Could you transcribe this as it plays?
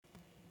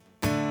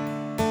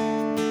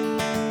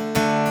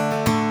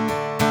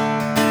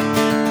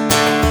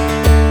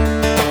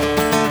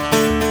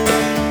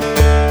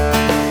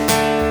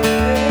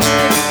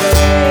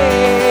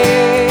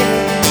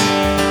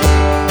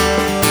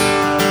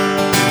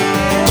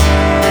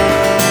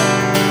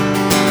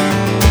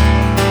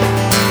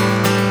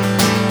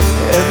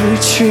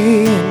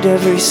tree and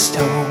every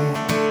stone,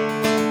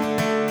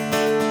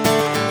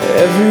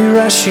 every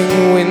rushing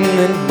wind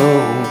that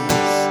moans,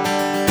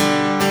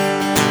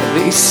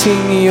 they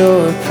sing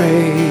your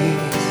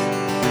praise.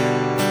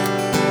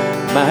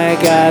 My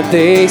God,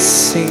 they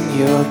sing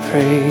your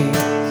praise.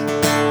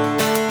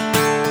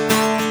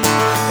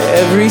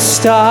 Every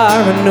star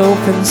and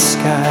open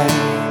sky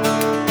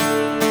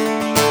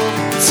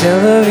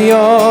tell of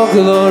your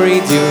glory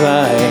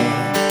divine.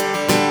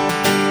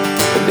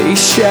 They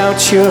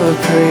shout your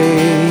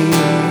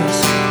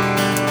praise.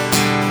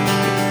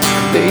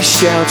 They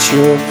shout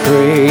your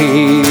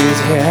praise,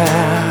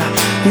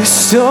 yeah. You've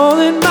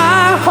stolen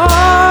my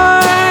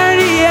heart,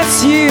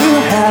 yes you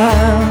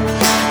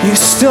have. You've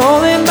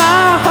stolen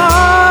my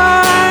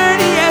heart,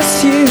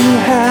 yes you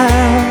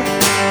have.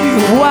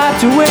 You've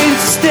wiped away the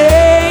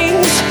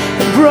stains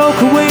and broke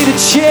away the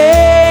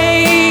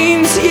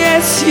chains,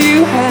 yes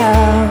you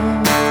have.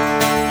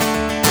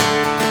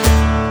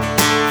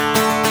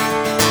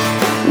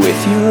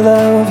 With your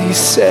love you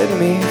set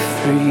me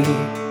free.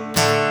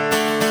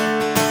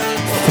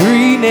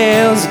 3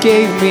 nails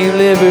gave me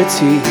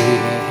liberty,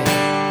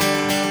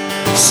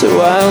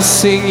 so I'll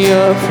sing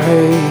your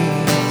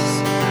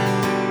praise.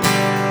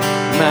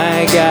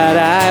 My God,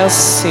 I'll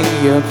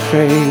sing your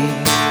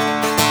praise.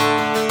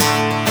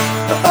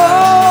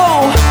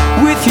 Oh,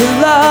 with your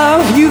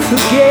love you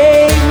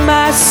forgave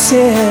my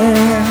sin,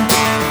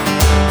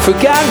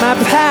 forgot my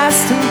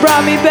past and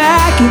brought me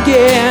back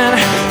again.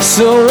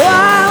 So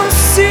I'll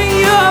sing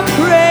your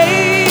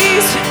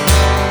praise.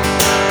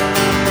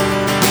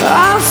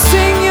 I'll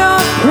sing your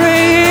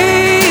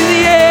praise,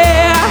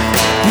 yeah.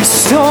 You've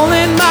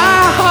stolen my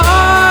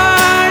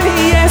heart,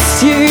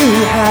 yes you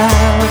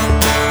have.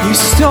 You've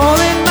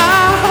stolen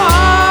my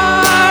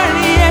heart,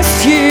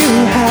 yes you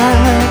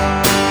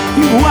have.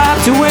 You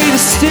wiped away the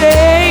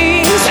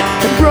stains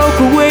and broke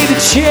away the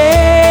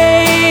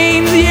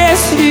chains,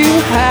 yes you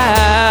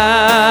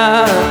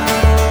have.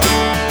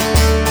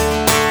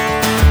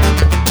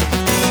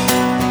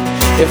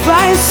 If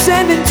I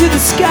ascend into the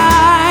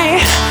sky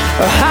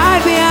or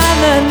hide behind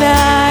the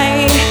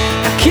night,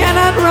 I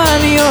cannot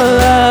run, your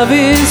love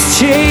is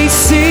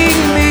chasing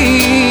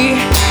me.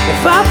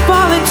 If I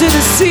fall into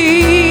the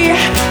sea,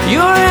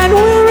 your hand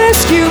will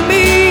rescue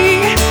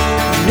me.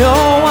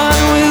 No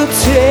one will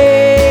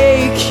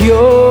take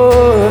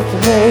your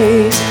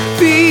place,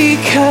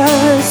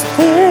 because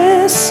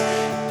this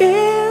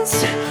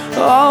is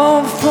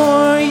all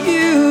for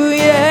you.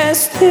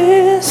 Yes,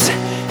 this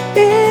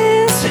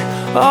is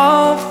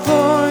all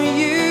for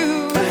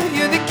you.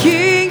 You're the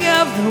king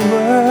of the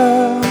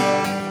world.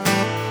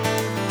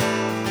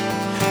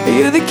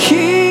 You're the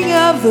king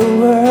of the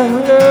world.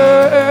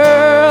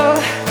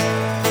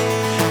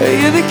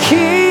 You're the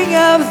king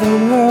of the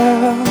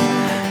world.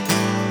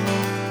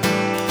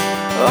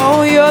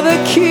 Oh, you're the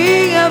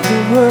king of the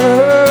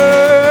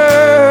world.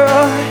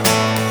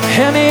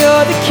 And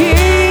you're the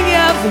king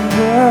of the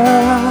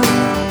world.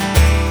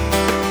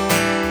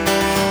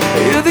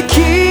 You're the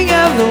king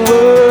of the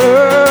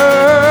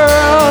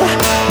world.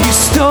 You've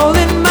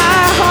stolen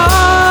my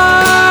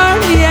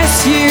heart,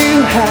 yes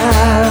you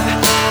have.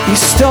 You've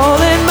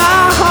stolen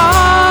my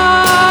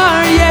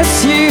heart,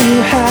 yes you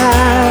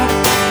have.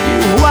 You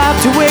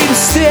wiped away the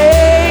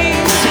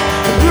stains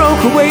and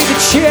broke away the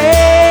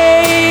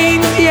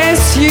chains,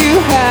 yes you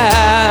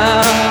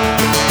have.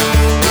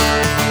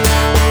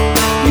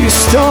 You've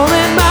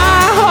stolen my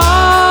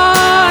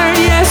heart,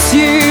 yes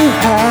you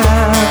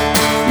have.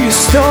 You've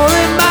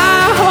stolen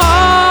my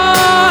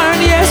heart,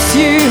 yes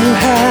you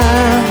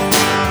have.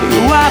 You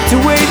wiped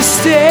away the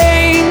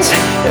stains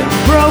and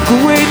broke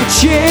away the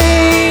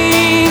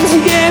chains,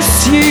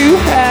 yes you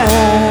have.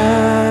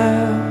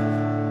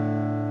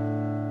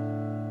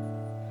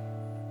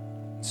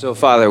 So,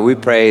 Father, we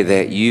pray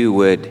that you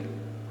would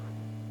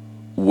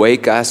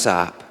wake us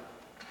up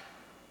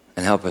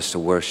and help us to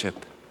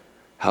worship,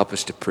 help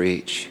us to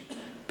preach,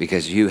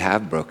 because you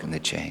have broken the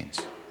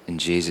chains. In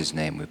Jesus'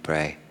 name we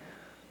pray.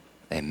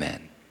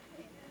 Amen.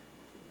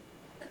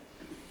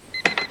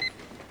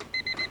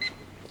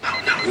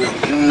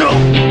 No.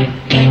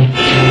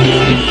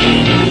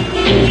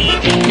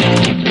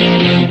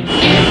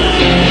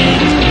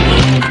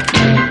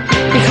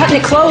 You're cutting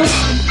it close.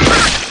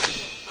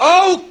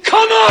 Oh,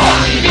 come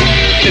on!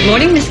 Good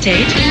morning, Miss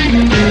Tate.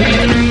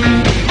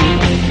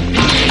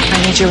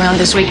 I need you around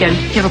this weekend.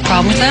 You have a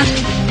problem with that?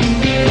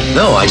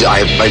 No, I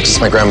just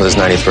my grandmother's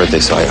 90th birthday,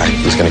 so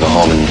I was gonna go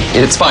home and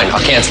it's fine.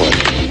 I'll cancel it.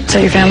 Is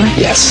that your family?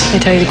 Yes. They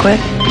tell you to quit?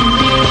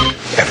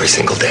 Every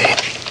single day.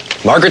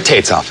 Margaret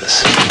Tate's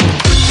office.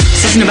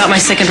 This isn't about my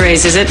second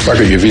raise, is it?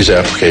 Margaret, your visa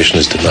application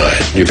is denied.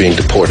 You're being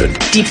deported.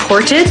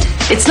 Deported?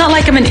 It's not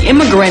like I'm an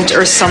immigrant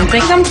or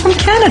something. I'm from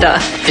Canada.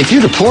 If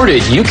you're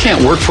deported, you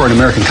can't work for an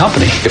American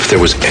company. If there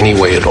was any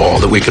way at all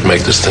that we could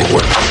make this thing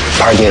work.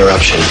 Pardon the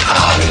interruption.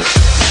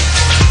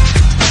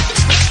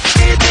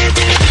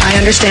 I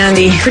understand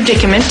the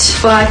predicament,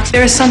 but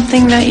there's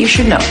something that you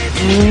should know.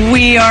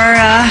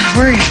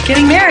 We're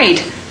getting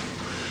married.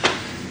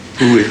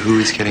 Who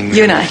is getting married?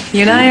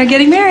 You and I are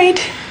getting married.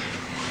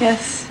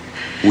 Yes.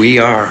 We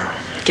are.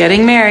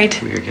 Getting married.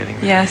 We are getting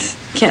married. Yes.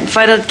 Can't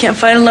fight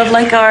a love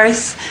like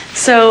ours.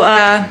 So,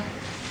 are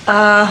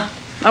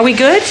we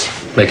good?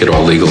 Make it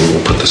all legal and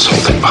we'll put this whole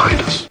thing behind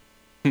us.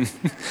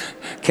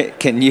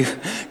 Can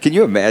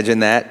you imagine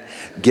that?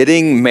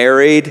 Getting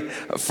married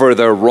for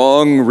the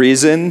wrong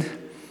reason?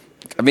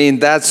 I mean,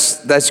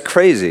 that's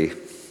crazy.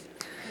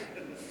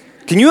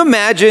 Can you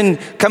imagine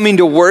coming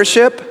to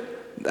worship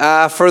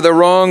for the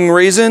wrong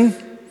reason?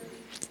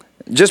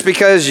 Just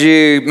because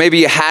maybe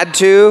you had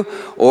to,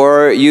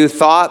 or you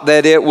thought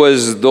that it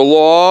was the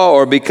law,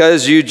 or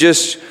because you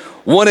just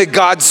wanted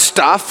God's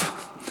stuff.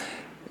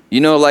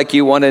 You know, like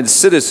you wanted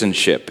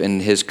citizenship in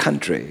his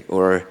country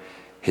or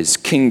his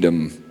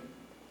kingdom.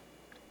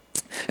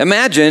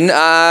 Imagine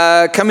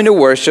coming to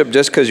worship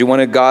just because you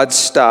wanted God's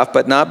stuff,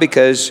 but not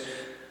because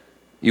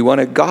you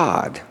wanted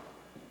God.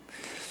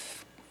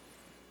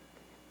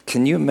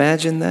 Can you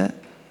imagine that?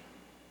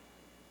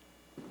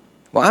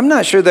 Well, I'm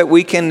not sure that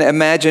we can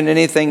imagine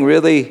anything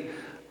really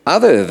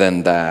other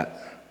than that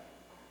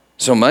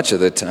so much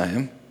of the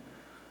time.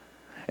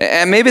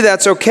 And maybe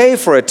that's okay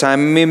for a time.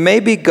 I mean,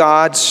 maybe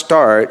God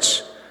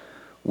starts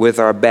with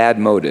our bad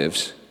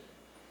motives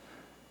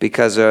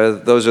because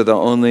those are the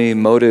only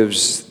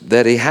motives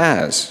that he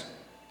has.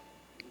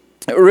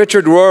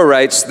 Richard Rohr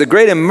writes, "The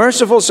great and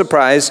merciful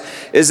surprise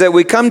is that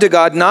we come to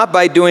God not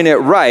by doing it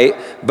right,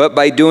 but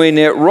by doing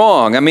it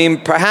wrong." I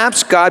mean,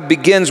 perhaps God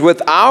begins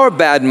with our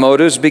bad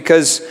motives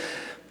because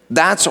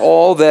that's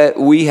all that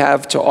we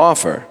have to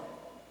offer.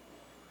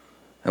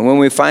 And when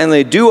we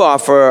finally do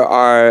offer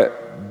our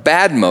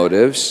bad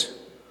motives,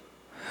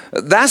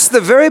 that's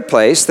the very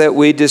place that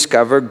we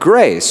discover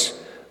grace,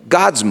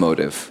 God's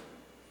motive.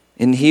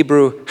 In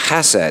Hebrew,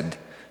 chesed,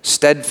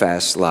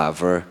 steadfast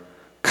love or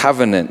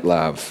covenant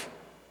love.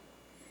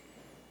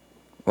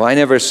 Well, I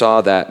never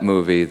saw that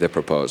movie, The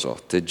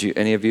Proposal. Did you?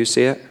 Any of you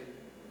see it?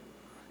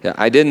 Yeah,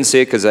 I didn't see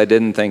it because I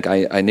didn't think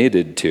I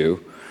needed to.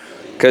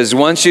 Because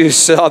once you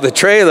saw the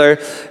trailer,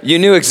 you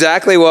knew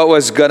exactly what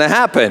was going to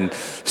happen.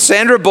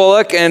 Sandra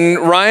Bullock and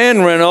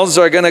Ryan Reynolds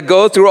are going to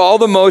go through all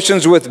the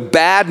motions with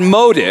bad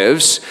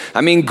motives.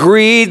 I mean,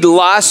 greed,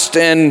 lust,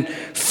 and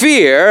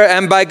fear.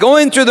 And by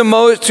going through the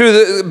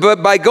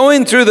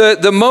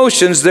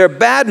motions, their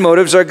bad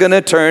motives are going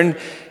to turn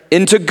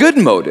into good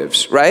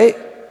motives, right?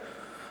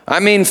 I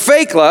mean,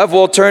 fake love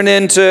will turn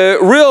into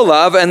real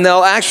love, and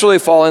they'll actually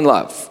fall in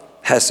love.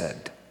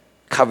 Hesed,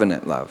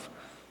 covenant love,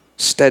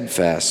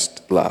 steadfast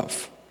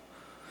love.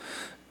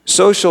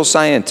 Social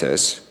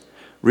scientists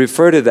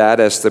refer to that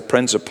as the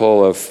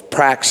principle of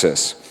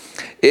praxis.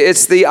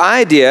 It's the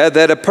idea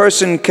that a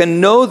person can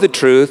know the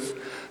truth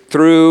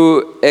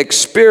through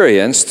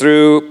experience,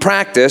 through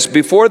practice,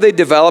 before they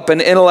develop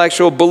an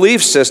intellectual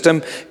belief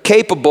system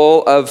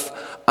capable of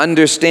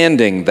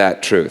understanding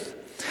that truth.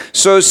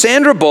 So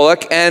Sandra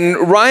Bullock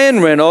and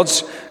Ryan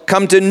Reynolds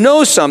come to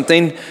know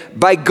something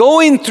by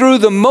going through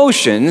the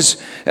motions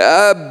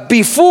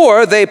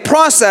before they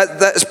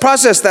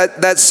process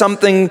that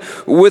something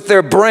with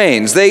their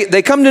brains.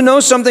 They come to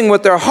know something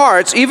with their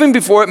hearts even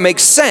before it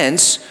makes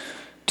sense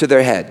to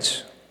their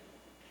heads.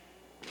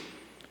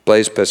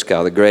 Blaise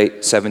Pascal, the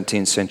great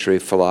 17th century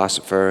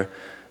philosopher,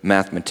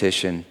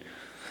 mathematician,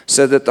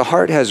 said that the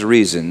heart has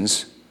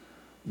reasons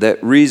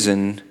that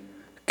reason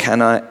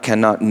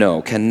cannot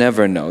know, can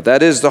never know.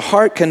 That is, the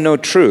heart can know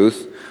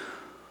truth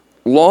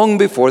long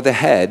before the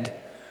head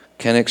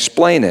can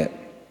explain it.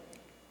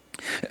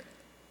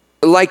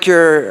 Like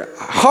your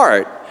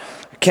heart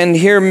can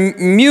hear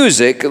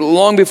music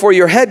long before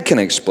your head can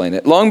explain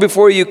it, long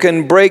before you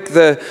can break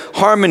the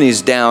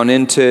harmonies down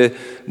into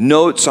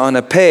notes on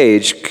a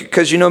page.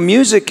 Because,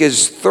 music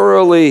is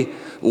thoroughly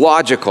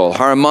logical,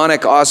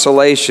 harmonic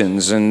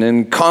oscillations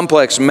and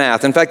complex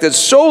math. In fact, it's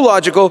so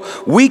logical,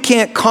 we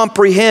can't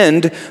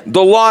comprehend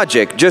the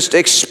logic. Just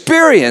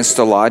experience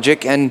the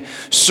logic and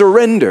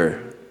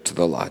surrender to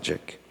the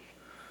logic.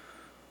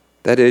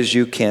 That is,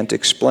 you can't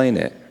explain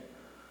it,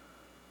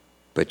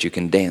 but you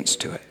can dance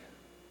to it.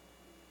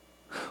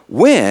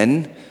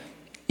 When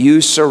you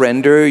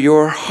surrender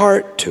your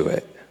heart to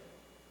it.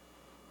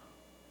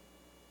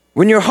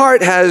 When your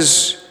heart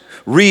has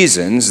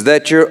reasons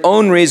that your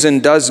own reason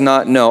does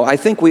not know, I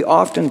think we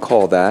often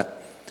call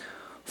that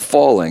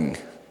falling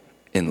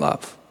in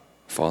love.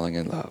 Falling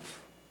in love.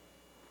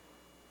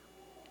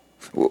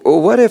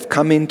 What if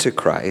coming to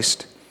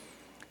Christ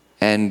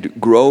and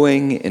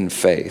growing in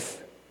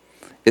faith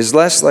is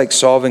less like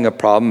solving a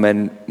problem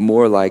and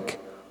more like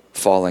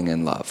falling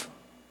in love?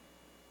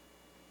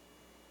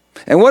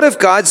 And what if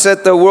God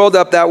set the world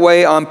up that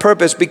way on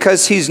purpose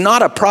because he's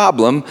not a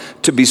problem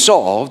to be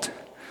solved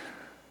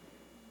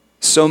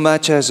so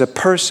much as a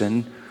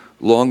person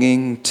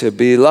longing to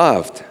be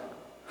loved?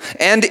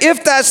 And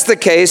if that's the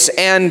case,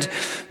 and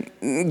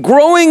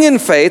growing in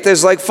faith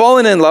is like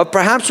falling in love,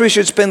 perhaps we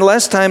should spend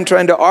less time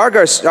trying to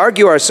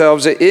argue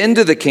ourselves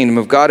into the kingdom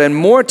of God and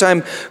more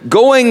time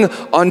going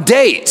on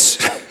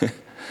dates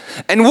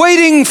and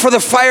waiting for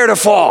the fire to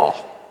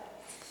fall.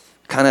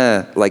 Kind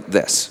of like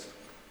this.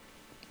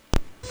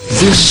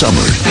 This summer,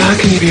 How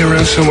can you be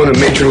around someone who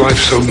made your life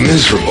so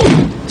miserable?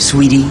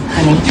 sweetie,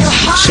 honey,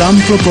 some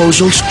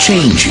proposals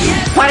change you.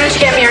 Why don't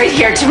you get married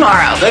here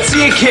tomorrow? Let's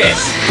see a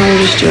kiss. Why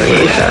don't you just do it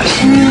really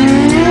fast?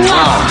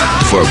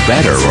 For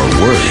better or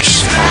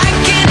worse.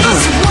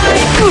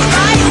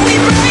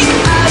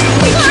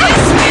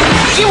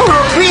 Give her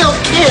a real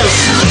kiss.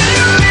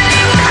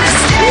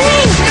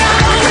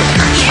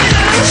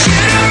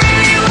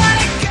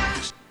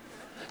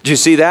 Did you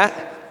see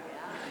that?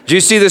 Did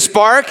you see the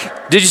spark?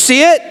 Did you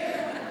see it?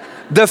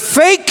 The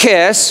fake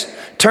kiss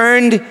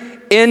turned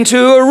into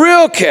a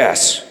real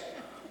kiss.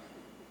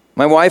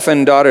 My wife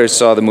and daughters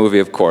saw the movie,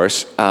 of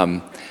course,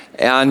 and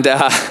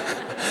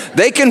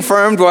they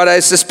confirmed what I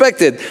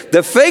suspected.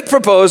 The fake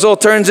proposal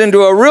turns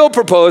into a real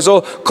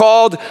proposal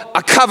called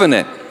a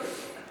covenant.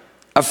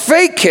 A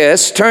fake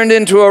kiss turned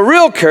into a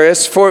real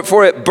kiss,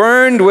 for it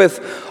burned with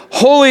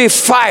holy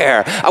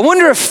fire. I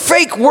wonder if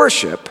fake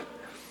worship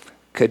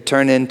could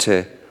turn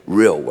into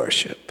real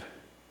worship.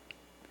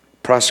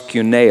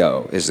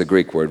 Proskuneo is the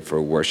Greek word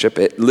for worship.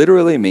 It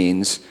literally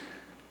means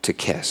to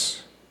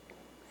kiss.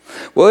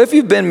 Well, if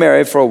you've been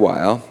married for a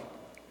while,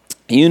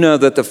 you know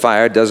that the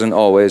fire doesn't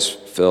always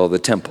fill the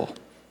temple.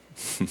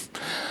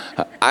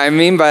 I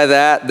mean by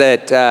that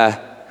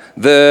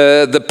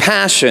the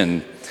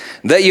passion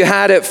that you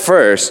had at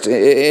first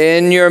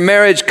in your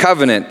marriage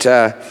covenant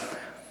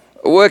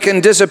can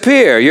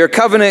disappear. Your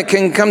covenant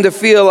can come to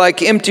feel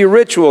like empty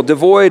ritual,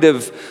 devoid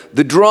of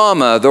the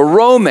drama, the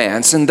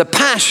romance, and the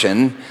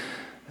passion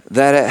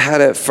that it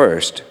had at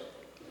first.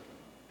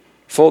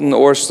 Fulton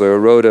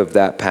Orsler wrote of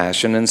that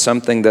passion and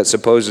something that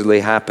supposedly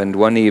happened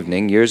one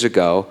evening years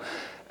ago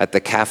at the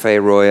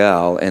Café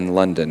Royal in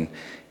London.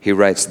 He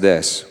writes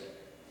this: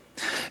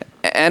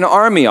 an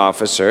army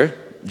officer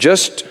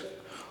just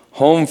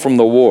home from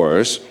the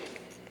wars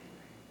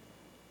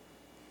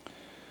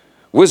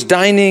was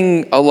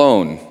dining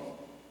alone.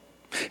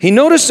 He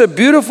noticed a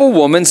beautiful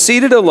woman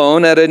seated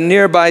alone at a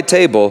nearby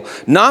table,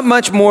 not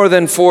much more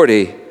than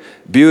 40,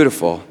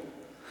 beautiful,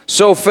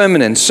 so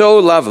feminine, so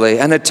lovely,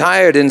 and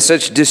attired in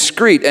such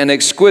discreet and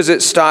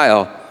exquisite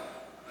style.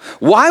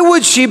 Why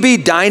would she be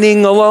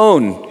dining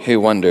alone, he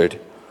wondered.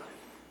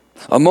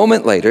 A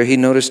moment later, he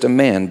noticed a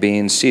man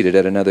being seated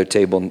at another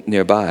table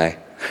nearby.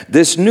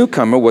 This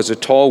newcomer was a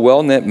tall,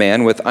 well-knit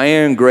man with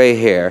iron gray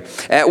hair.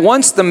 At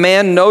once the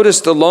man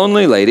noticed the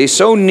lonely lady,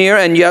 so near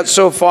and yet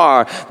so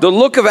far. The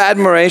look of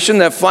admiration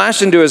that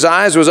flashed into his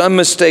eyes was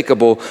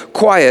unmistakable.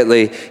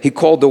 Quietly, he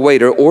called the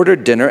waiter,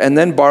 ordered dinner, and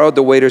then borrowed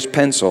the waiter's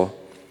pencil.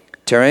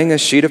 Tearing a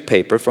sheet of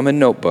paper from a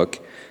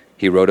notebook,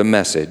 he wrote a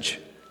message,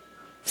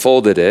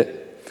 folded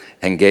it,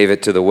 and gave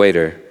it to the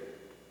waiter.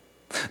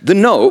 The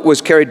note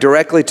was carried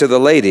directly to the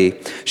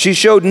lady. She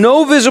showed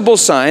no visible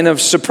sign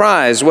of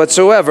surprise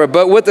whatsoever,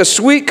 but with a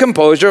sweet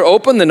composure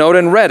opened the note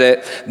and read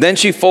it. Then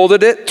she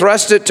folded it,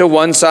 thrust it to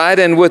one side,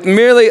 and with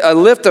merely a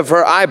lift of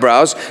her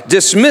eyebrows,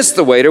 dismissed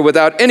the waiter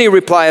without any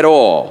reply at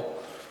all.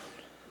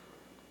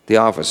 The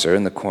officer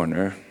in the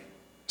corner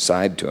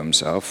sighed to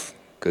himself.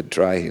 Good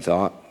try, he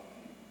thought.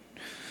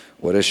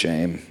 What a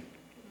shame.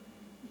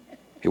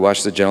 He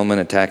watched the gentleman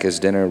attack his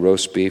dinner,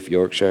 roast beef,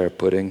 Yorkshire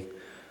pudding.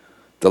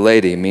 The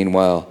lady,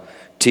 meanwhile,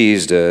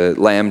 teased a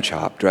lamb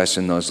chop dressed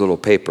in those little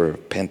paper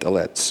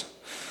pantalettes.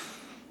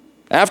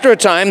 After a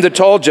time, the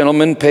tall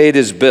gentleman paid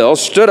his bill,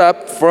 stood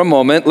up for a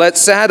moment, let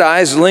sad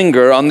eyes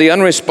linger on the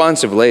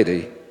unresponsive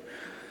lady,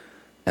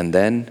 and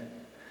then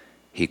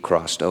he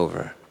crossed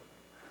over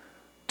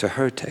to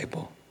her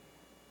table.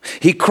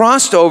 He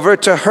crossed over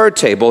to her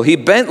table. He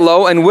bent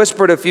low and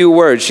whispered a few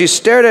words. She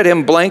stared at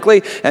him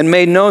blankly and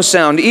made no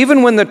sound,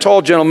 even when the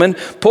tall gentleman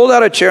pulled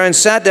out a chair and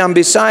sat down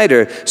beside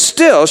her.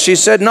 Still, she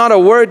said not a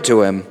word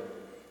to him.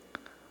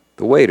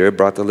 The waiter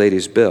brought the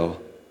lady's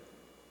bill.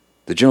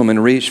 The gentleman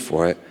reached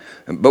for it,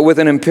 but with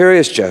an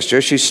imperious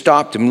gesture, she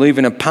stopped him,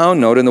 leaving a pound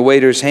note in the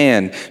waiter's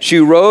hand. She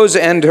rose,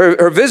 and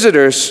her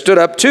visitor stood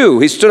up too.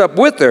 He stood up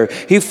with her.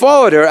 He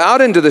followed her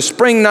out into the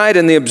spring night,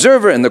 and the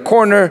observer in the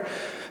corner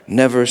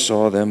never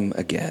saw them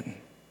again.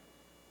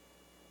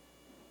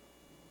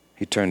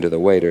 He turned to the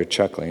waiter,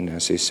 chuckling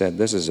as he said,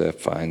 "This is a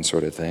fine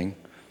sort of thing.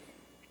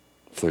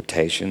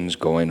 Flirtations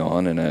going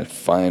on in a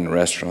fine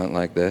restaurant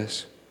like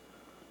this."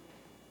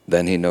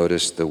 Then he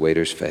noticed the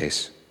waiter's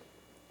face.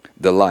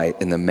 The light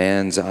in the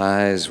man's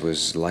eyes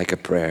was like a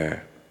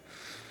prayer.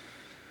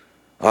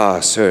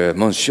 "Ah, sir,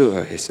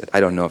 monsieur," he said. I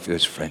don't know if he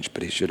was French,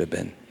 but he should have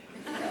been.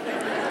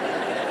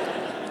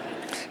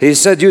 He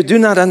said, "You do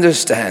not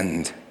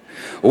understand.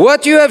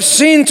 What you have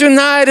seen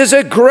tonight is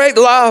a great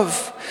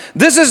love.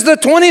 This is the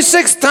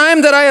 26th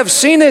time that I have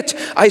seen it.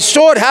 I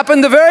saw it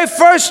happen the very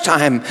first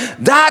time.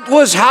 That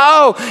was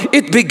how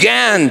it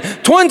began.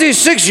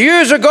 26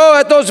 years ago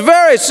at those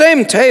very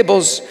same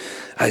tables.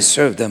 I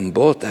served them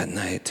both that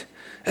night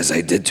as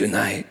I did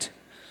tonight.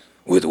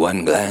 With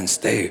one glance,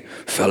 they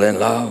fell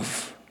in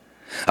love.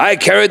 I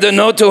carried the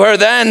note to her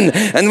then,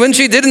 and when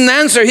she didn't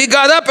answer, he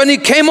got up and he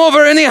came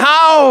over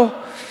anyhow.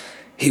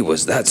 He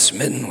was that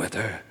smitten with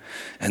her.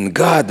 And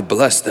God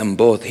bless them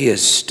both. He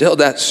is still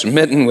that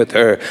smitten with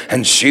her,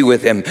 and she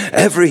with him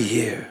every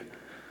year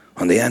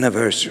on the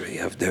anniversary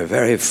of their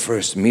very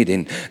first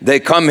meeting, they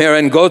come here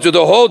and go through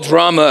the whole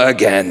drama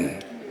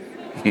again.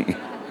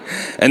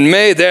 And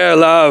may their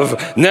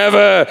love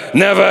never,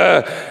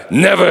 never,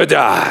 never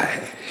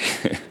die.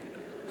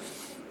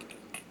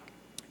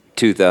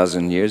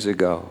 2,000 years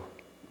ago,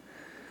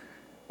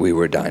 we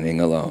were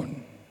dining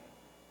alone.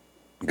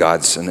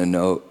 God sent a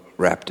note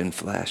wrapped in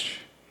flesh.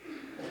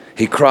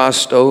 He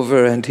crossed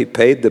over and he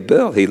paid the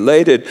bill. He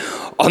laid it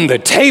on the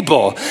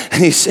table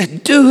and he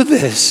said, do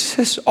this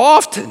as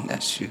often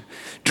as you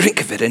drink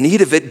of it and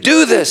eat of it.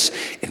 Do this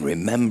in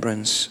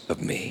remembrance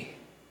of me.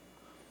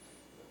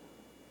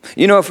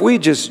 You know, if we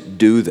just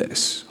do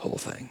this whole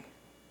thing,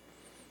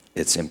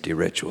 it's empty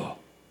ritual.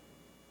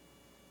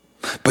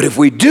 But if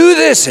we do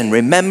this in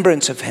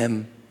remembrance of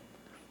him,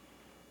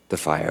 the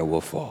fire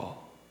will fall.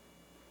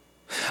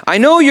 I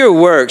know your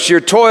works, your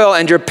toil,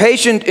 and your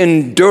patient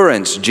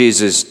endurance,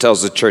 Jesus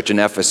tells the church in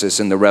Ephesus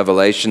in the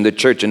Revelation. The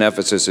church in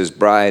Ephesus is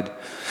bride.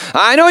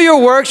 I know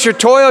your works, your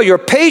toil, your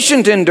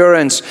patient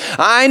endurance.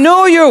 I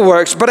know your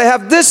works, but I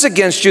have this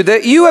against you,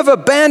 that you have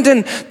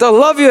abandoned the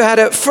love you had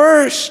at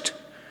first.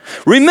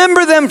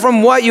 Remember them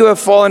from what you have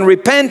fallen.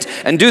 Repent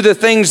and do the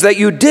things that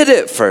you did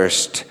at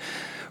first.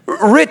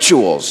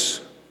 Rituals.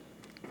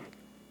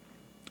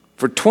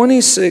 For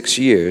 26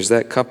 years,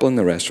 that couple in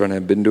the restaurant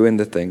had been doing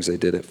the things they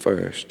did at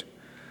first.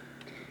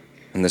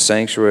 And the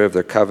sanctuary of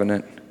their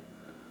covenant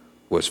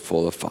was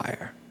full of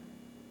fire.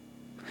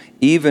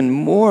 Even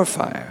more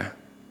fire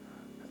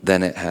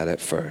than it had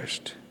at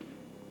first.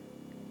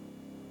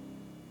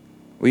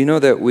 Well, you know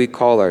that we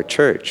call our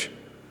church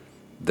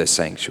the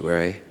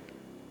sanctuary.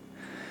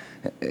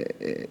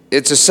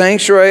 It's a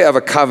sanctuary of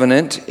a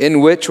covenant in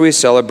which we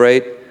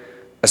celebrate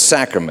a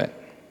sacrament.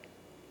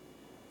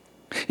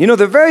 You know,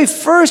 the very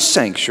first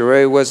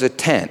sanctuary was a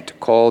tent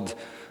called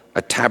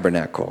a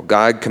tabernacle.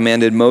 God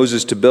commanded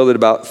Moses to build it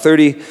about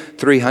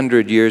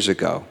 3,300 years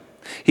ago.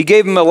 He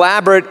gave him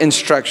elaborate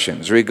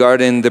instructions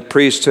regarding the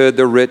priesthood,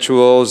 the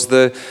rituals,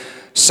 the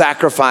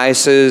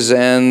sacrifices,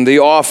 and the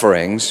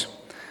offerings.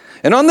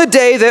 And on the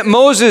day that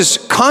Moses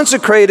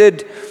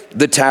consecrated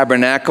the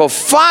tabernacle,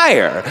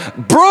 fire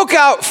broke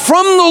out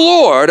from the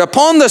Lord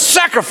upon the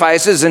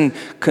sacrifices and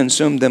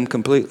consumed them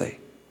completely.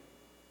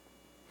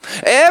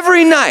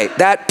 Every night,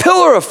 that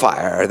pillar of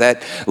fire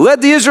that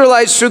led the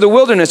Israelites through the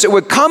wilderness, it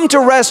would come to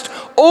rest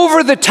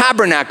over the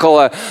tabernacle,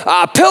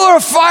 a pillar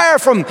of fire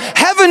from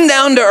heaven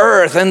down to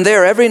earth. And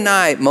there, every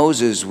night,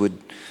 Moses would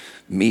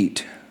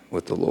meet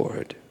with the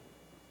Lord.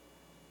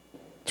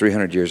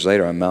 300 years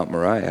later, on Mount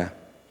Moriah,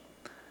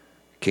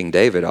 King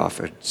David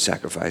offered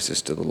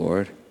sacrifices to the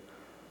Lord.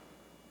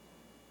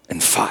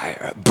 And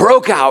fire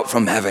broke out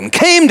from heaven,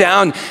 came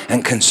down,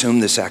 and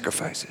consumed the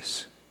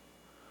sacrifices.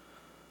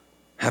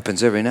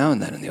 Happens every now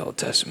and then in the Old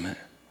Testament.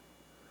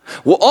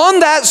 Well, on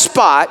that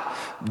spot,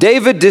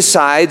 David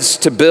decides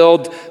to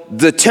build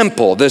the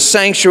temple, the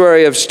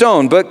sanctuary of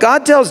stone. But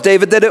God tells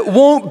David that it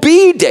won't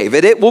be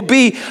David. It will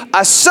be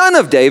a son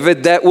of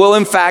David that will,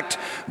 in fact,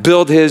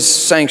 build his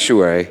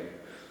sanctuary.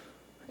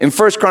 In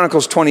 1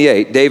 Chronicles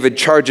 28, David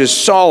charges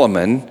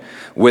Solomon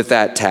with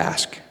that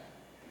task.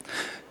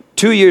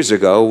 2 years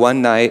ago,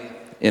 one night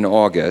in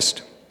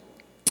August,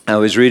 I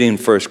was reading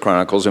 1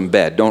 Chronicles in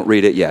bed. Don't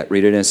read it yet.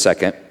 Read it in a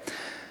second.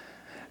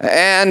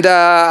 And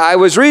I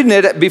was reading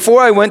it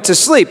before I went to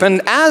sleep.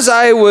 And as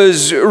I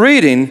was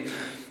reading,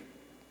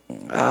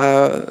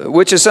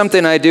 which is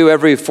something I do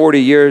every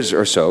 40 years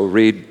or so,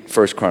 read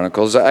 1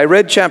 Chronicles, I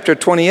read chapter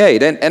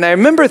 28. And I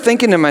remember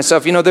thinking to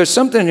myself, you know, there's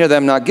something here that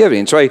I'm not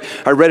getting. So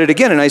I read it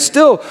again, and I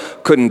still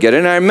couldn't get it.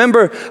 And I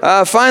remember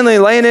finally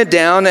laying it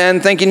down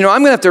and thinking, you know,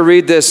 I'm going to have to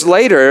read this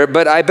later,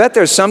 but I bet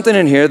there's something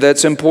in here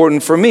that's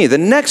important for me. The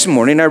next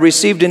morning, I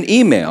received an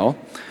email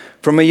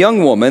from a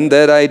young woman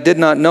that I did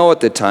not know at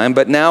the time,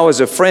 but now is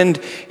a friend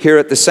here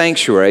at the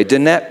sanctuary.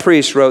 Danette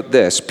Priest wrote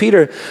this: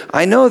 Peter,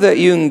 I know that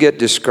you can get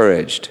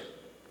discouraged.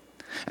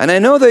 And I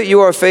know that you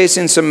are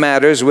facing some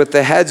matters with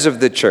the heads of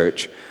the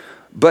church,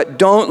 but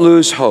don't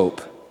lose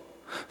hope.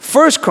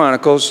 1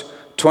 Chronicles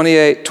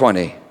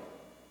 28:20.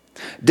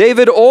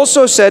 David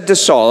also said to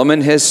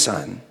Solomon, his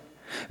son,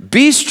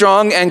 be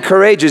strong and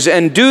courageous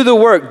and do the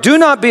work. Do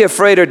not be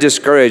afraid or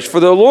discouraged, for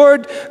the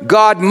Lord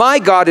God, my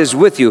God, is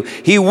with you.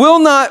 He will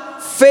not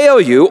fail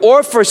you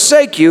or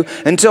forsake you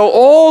until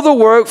all the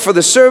work for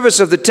the service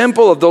of the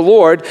temple of the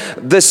Lord,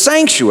 the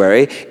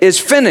sanctuary, is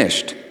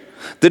finished.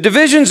 The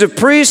divisions of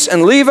priests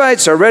and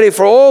Levites are ready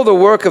for all the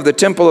work of the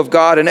temple of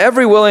God, and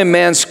every willing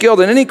man skilled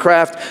in any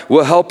craft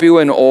will help you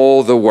in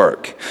all the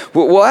work.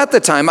 Well, at the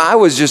time, I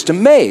was just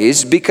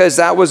amazed because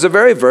that was the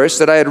very verse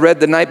that I had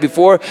read the night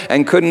before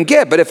and couldn't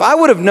get. But if I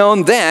would have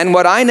known then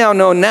what I now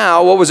know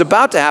now, what was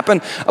about to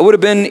happen, I would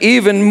have been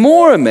even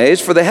more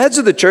amazed, for the heads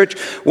of the church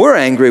were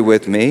angry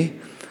with me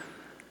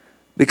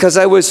because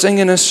I was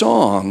singing a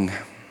song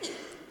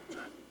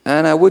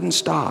and I wouldn't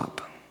stop.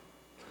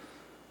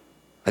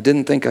 I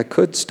didn't think I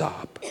could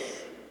stop.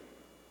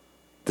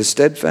 The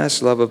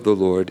steadfast love of the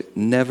Lord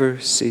never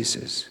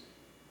ceases.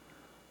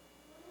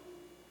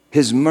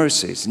 His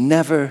mercies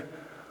never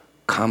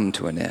come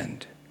to an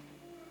end.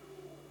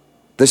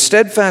 The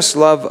steadfast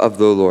love of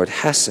the Lord,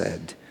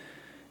 hesed,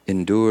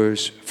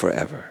 endures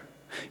forever.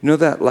 You know,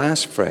 that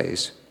last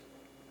phrase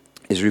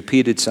is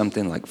repeated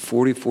something like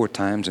 44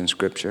 times in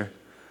Scripture.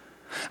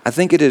 I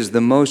think it is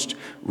the most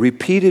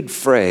repeated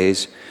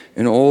phrase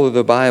in all of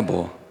the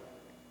Bible.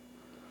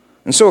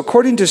 And so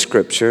according to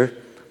Scripture,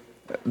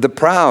 the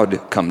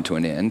proud come to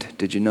an end.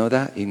 Did you know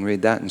that? You can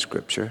read that in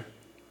Scripture.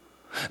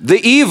 The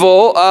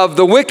evil of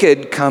the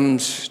wicked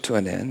comes to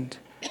an end.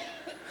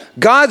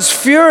 God's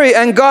fury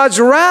and God's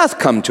wrath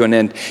come to an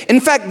end.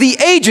 In fact, the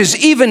ages,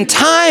 even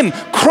time,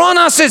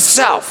 chronos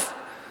itself,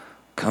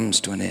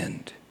 comes to an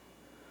end.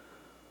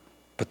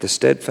 But the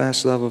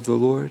steadfast love of the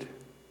Lord,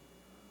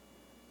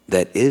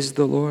 that is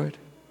the Lord,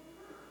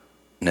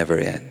 never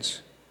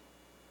ends.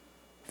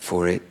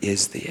 For it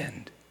is the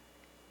end.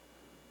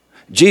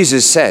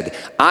 Jesus said,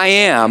 I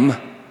am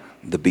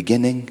the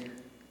beginning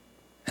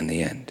and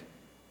the end.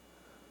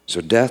 So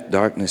death,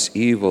 darkness,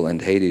 evil,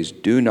 and Hades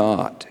do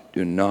not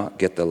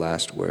get the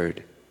last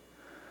word.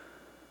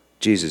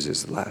 Jesus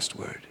is the last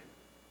word.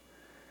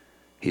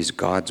 He's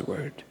God's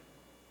word.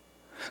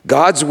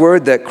 God's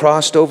word that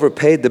crossed over,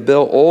 paid the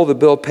bill, all the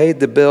bill, paid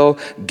the bill,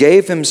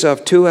 gave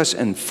himself to us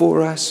and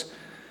for us,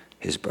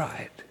 his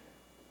bride.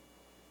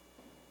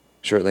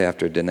 Shortly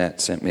after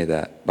Danette sent me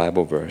that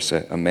Bible verse,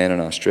 a man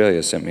in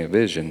Australia sent me a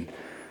vision.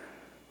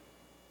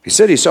 He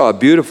said he saw a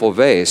beautiful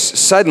vase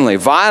suddenly,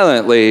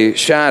 violently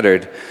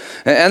shattered.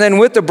 And then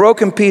with the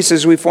broken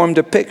pieces, we formed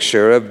a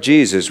picture of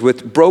Jesus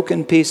with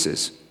broken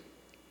pieces.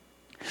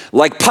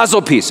 Like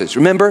puzzle pieces.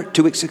 Remember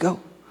 2 weeks ago?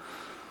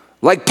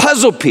 Like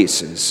puzzle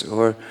pieces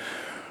or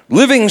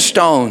living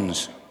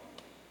stones.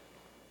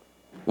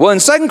 Well, in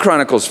 2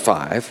 Chronicles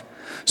 5,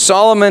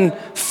 Solomon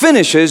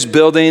finishes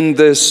building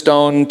the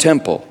stone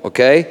temple,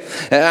 okay?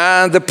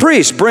 The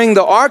priests bring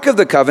the Ark of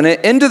the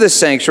Covenant into the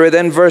sanctuary,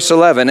 then verse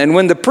 11. And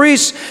when the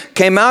priests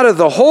came out of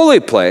the holy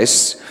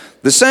place,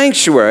 the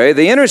sanctuary,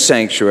 the inner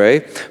sanctuary,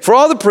 for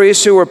all the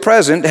priests who were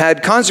present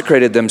had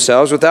consecrated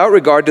themselves without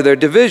regard to their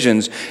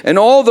divisions. And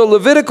all the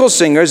Levitical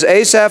singers,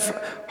 Asaph,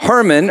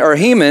 Heman,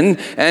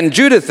 and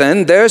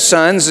Jeduthun, their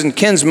sons and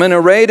kinsmen,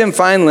 arrayed in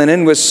fine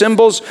linen with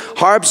cymbals,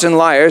 harps, and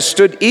lyres,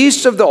 stood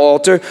east of the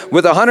altar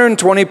with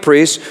 120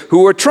 priests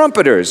who were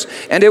trumpeters.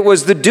 And it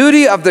was the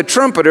duty of the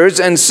trumpeters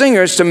and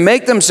singers to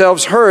make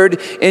themselves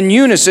heard in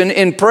unison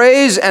in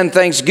praise and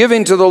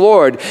thanksgiving to the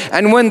Lord.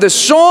 And when the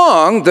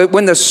song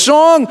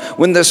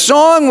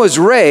was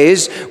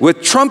raised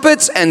with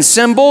trumpets and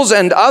cymbals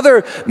and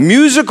other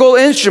musical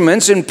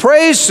instruments in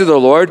praise to the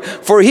Lord,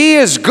 for he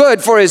is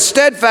good, for his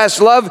steadfast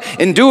love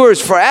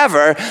endures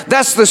forever.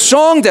 That's the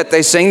song that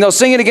they sing. They'll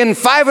sing it again in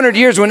 500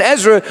 years when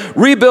Ezra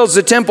rebuilds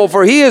the temple.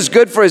 For he is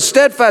good, for his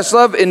steadfast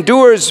love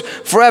endures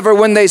forever.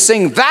 When they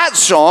sing that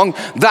song,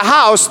 the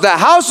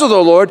house of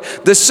the Lord,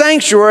 the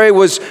sanctuary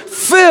was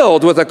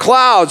filled with a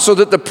cloud so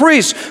that the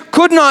priests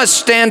could not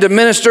stand to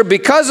minister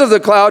because of the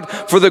cloud,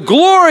 for the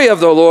glory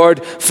of the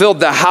Lord filled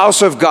the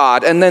house of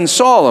God. And then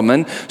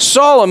Solomon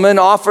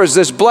offers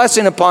this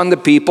blessing upon the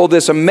people,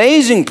 this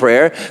amazing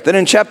prayer that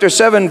in chapter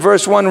 7,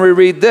 verse 1, we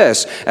read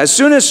this. As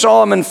soon as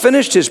Solomon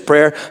finished his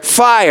prayer,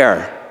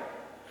 fire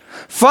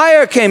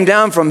came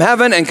down from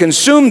heaven and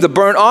consumed the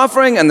burnt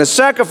offering and the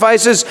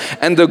sacrifices,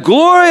 and the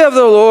glory of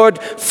the Lord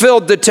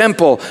filled the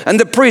temple. And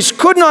the priests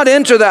could not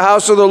enter the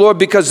house of the Lord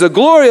because the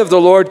glory of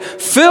the Lord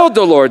filled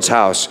the Lord's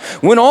house.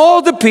 When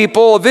all the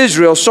people of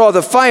Israel saw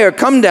the fire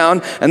come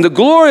down and the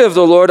glory of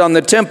the Lord on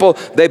the temple,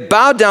 they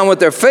bowed down with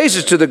their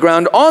faces to the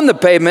ground on the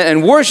pavement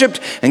and worshiped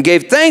and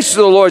gave thanks to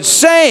the Lord,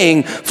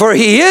 saying, for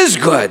he is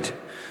good,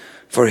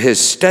 for his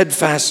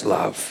steadfast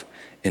love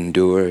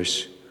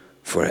endures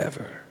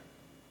forever.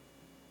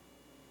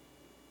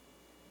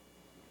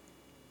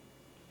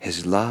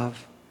 His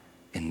love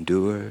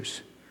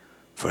endures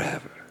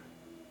forever.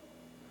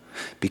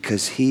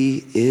 Because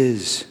he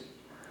is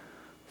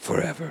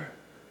forever.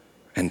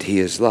 And he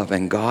is love.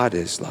 And God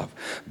is love.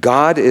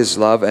 God is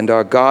love. And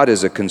our God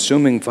is a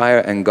consuming fire.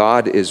 And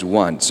God is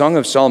one. Song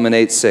of Solomon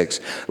 8:6.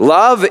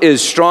 Love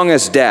is strong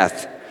as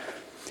death.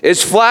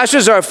 Its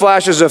flashes are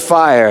flashes of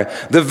fire.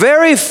 The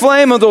very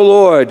flame of the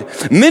Lord.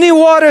 Many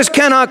waters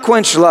cannot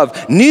quench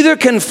love. Neither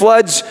can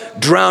floods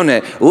drown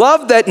it.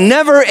 Love that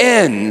never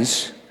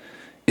ends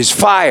is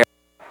fire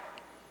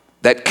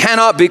that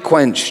cannot be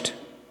quenched,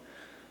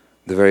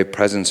 the very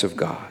presence of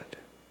God.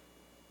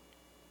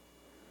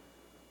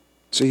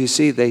 So you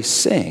see, they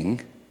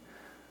sing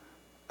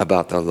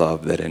about the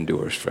love that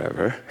endures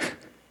forever.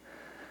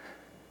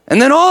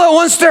 And then all at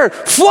once they're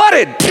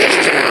flooded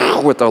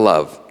with the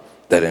love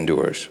that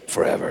endures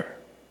forever.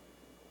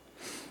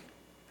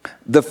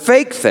 The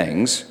fake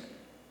things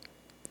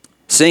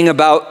sing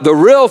about the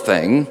real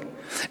thing,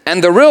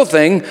 and the real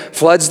thing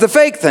floods the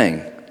fake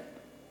thing.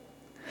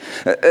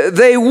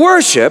 They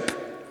worship,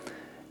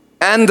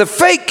 and the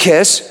fake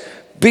kiss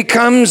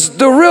becomes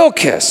the real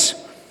kiss.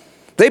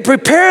 They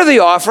prepare the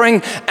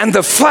offering, and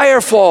the fire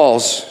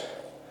falls.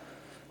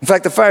 In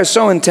fact, the fire is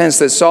so intense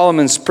that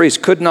Solomon's priests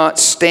could not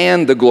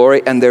stand the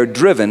glory, and they're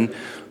driven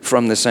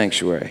from the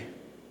sanctuary.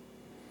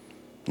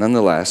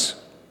 Nonetheless,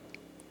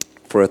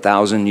 for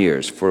 1,000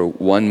 years, for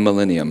 1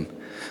 millennium,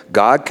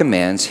 God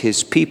commands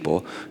his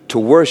people to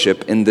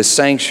worship in the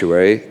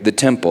sanctuary, the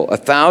temple,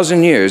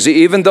 1,000 years,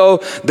 even though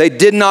they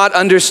did not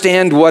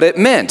understand what it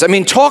meant. I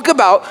mean, talk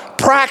about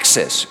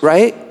praxis,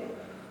 right?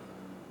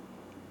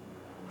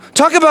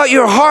 Talk about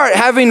your heart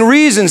having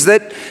reasons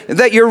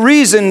that your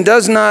reason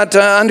does not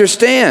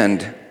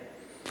understand.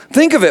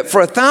 Think of it.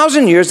 For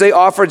 1,000 years, they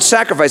offered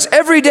sacrifice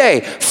every day,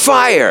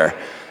 fire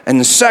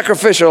and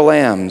sacrificial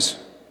lambs.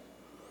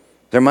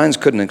 Their minds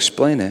couldn't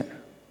explain it,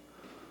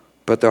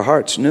 but their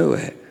hearts knew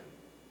it.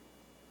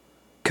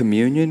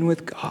 Communion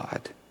with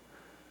God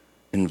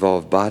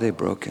involved body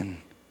broken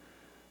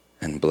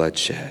and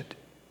bloodshed.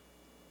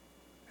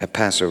 At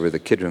Passover, the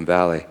Kidron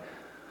Valley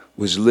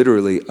was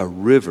literally a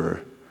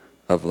river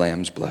of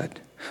lamb's blood,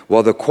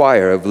 while the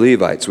choir of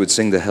Levites would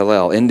sing the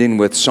Hallel, ending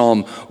with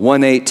Psalm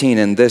 118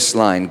 in this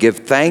line: "Give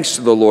thanks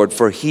to the Lord,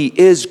 for he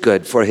is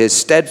good, for his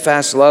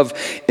steadfast love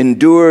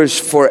endures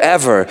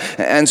forever."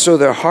 And so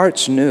their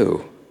hearts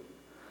knew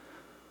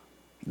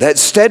that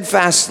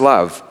steadfast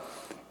love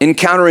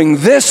encountering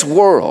this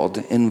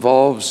world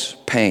involves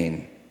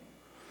pain.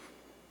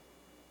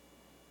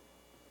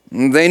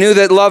 They knew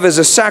that love is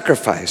a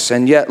sacrifice,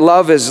 and yet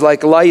love is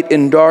like light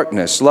in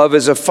darkness. Love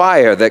is a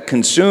fire that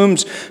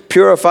consumes,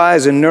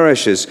 purifies, and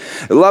nourishes.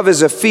 Love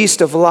is a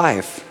feast of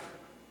life,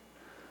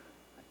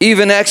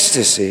 even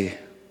ecstasy.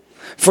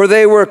 For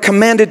they were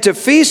commanded to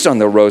feast on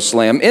the roast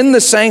lamb in the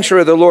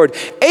sanctuary of the Lord.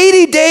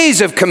 80 days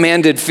of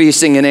commanded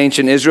feasting in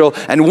ancient Israel,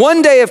 and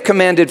 1 day of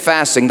commanded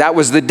fasting. That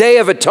was the Day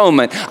of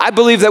Atonement. I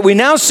believe that we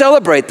now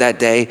celebrate that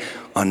day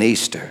on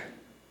Easter.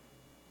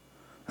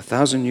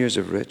 1,000 years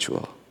of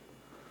ritual.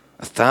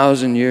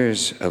 1,000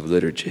 years of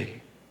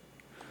liturgy.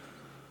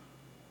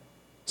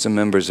 Some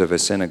members of a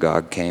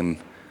synagogue came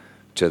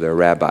to their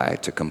rabbi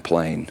to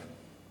complain.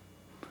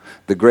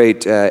 The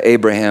great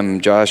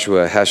Abraham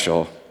Joshua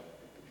Heschel,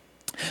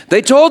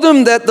 they told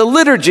him that the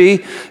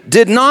liturgy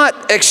did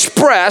not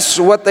express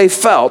what they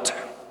felt.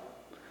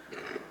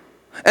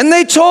 And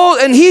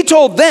he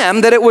told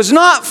them that it was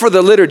not for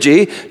the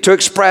liturgy to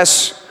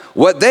express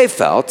what they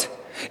felt.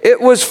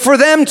 It was for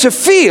them to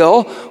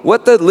feel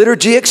what the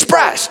liturgy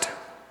expressed.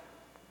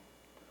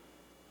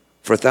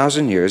 For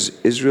 1,000 years,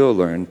 Israel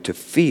learned to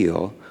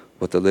feel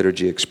what the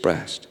liturgy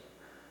expressed.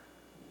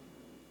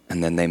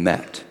 And then they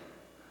met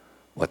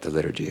what the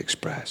liturgy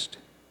expressed.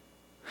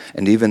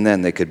 And even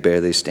then, they could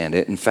barely stand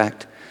it. In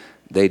fact,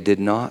 they did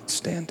not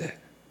stand it.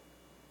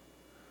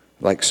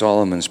 Like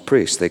Solomon's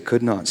priests, they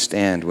could not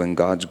stand when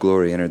God's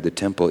glory entered the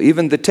temple.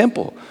 Even the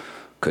temple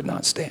could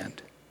not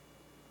stand.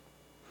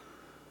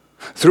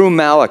 Through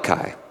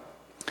Malachi,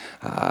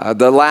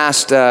 the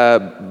last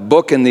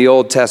book in the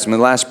Old Testament,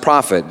 the last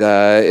prophet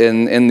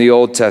in the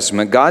Old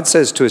Testament, God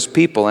says to his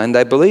people, and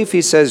I believe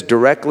he says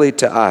directly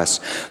to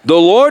us, "The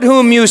Lord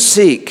whom you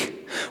seek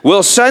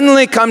will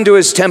suddenly come to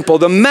his temple,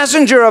 the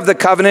messenger of the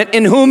covenant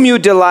in whom you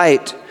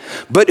delight.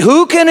 But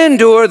who can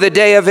endure the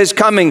day of his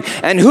coming?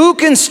 And who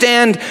can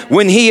stand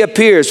when he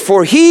appears?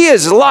 For he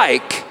is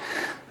like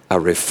a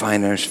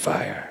refiner's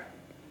fire."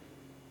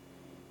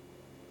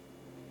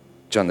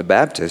 John the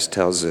Baptist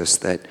tells us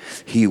that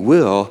he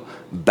will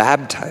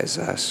baptize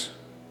us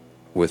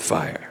with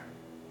fire.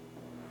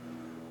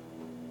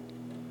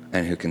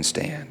 And who can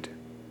stand?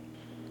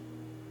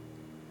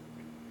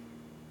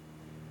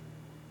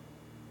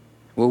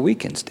 Well, we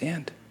can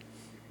stand.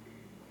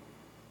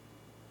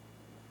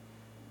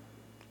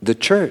 The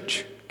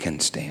church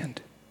can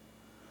stand.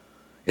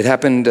 It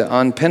happened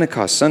on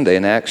Pentecost Sunday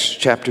in Acts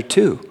chapter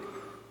 2.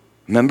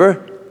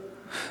 Remember?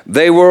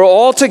 They were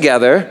all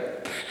together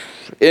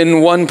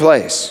in one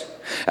place.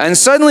 And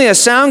suddenly a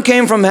sound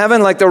came from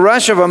heaven like the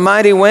rush of a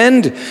mighty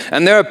wind,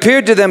 and there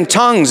appeared to them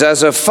tongues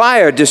as of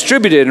fire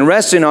distributed and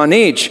resting on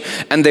each,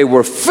 and they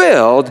were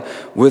filled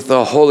with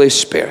the Holy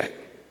Spirit.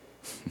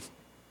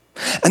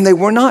 And they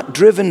were not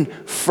driven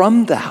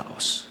from the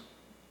house,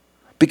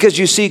 because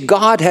you see,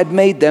 God had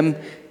made them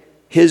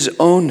his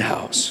own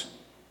house.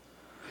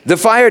 The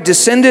fire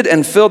descended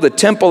and filled the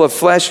temple of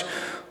flesh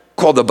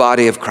called the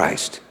body of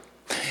Christ.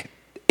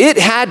 It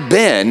had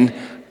been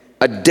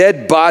a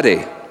dead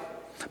body,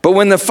 but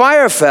when the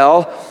fire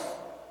fell,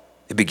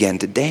 it began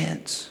to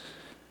dance.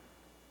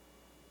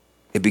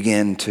 It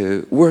began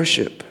to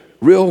worship,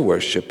 real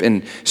worship,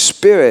 in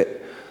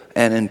spirit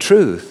and in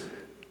truth.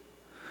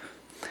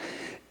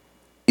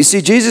 You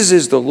see, Jesus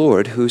is the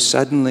Lord who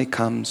suddenly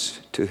comes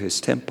to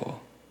his temple.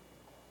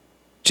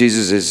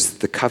 Jesus is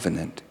the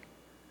covenant.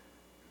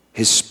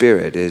 His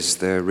Spirit is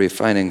the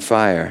refining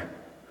fire.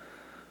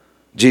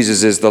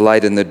 Jesus is the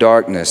light in the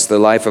darkness, the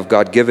life of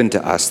God given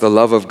to us, the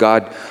love of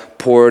God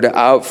poured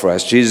out for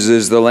us. Jesus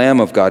is the Lamb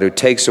of God who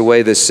takes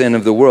away the sin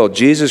of the world.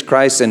 Jesus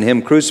Christ and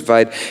him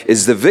crucified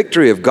is the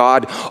victory of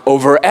God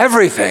over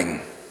everything.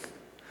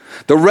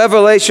 The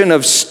revelation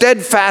of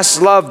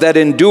steadfast love that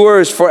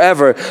endures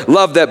forever,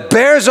 love that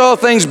bears all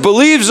things,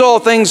 believes all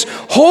things,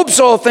 hopes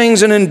all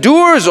things, and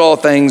endures all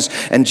things.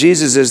 And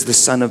Jesus is the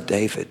Son of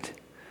David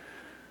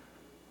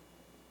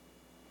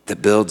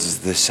that builds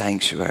the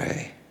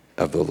sanctuary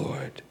of the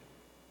Lord.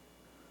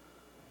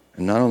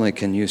 And not only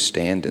can you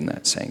stand in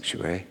that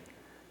sanctuary,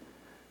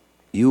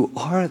 you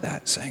are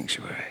that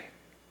sanctuary.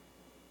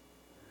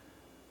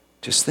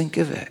 Just think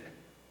of it.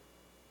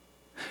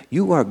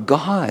 You are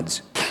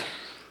God's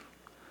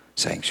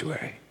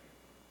sanctuary.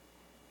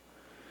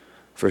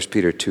 1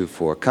 Peter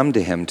 2:4, come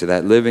to him, to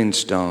that living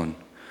stone,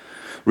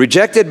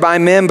 rejected by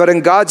men, but in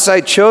God's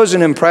sight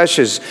chosen and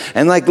precious.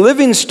 And like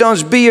living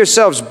stones, be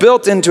yourselves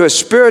built into a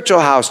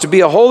spiritual house, to be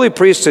a holy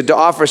priesthood, to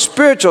offer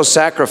spiritual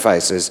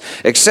sacrifices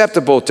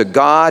acceptable to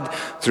God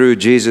through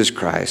Jesus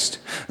Christ.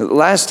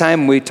 Last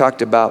time we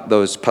talked about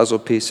those puzzle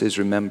pieces,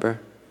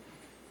 remember?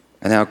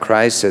 And how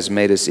Christ has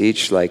made us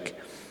each like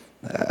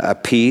a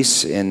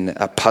piece in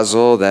a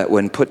puzzle that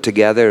when put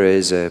together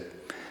is a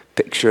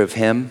picture of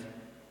him.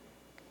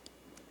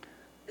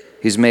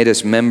 He's made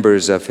us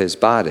members of his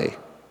body,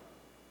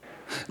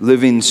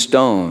 living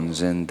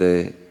stones in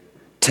the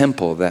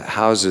temple that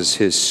houses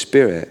his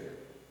spirit.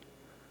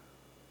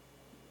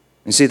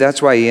 You see,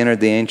 that's why he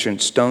entered the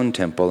ancient stone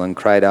temple and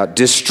cried out,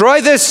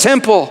 destroy this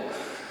temple,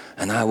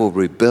 and I will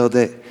rebuild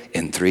it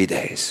in 3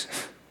 days.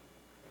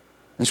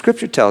 And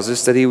Scripture tells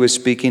us that he was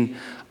speaking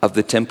of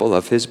the temple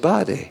of his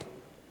body.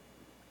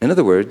 In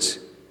other words,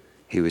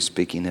 he was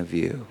speaking of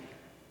you.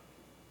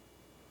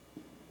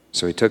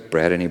 So he took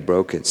bread and he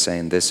broke it,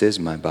 saying, this is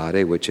my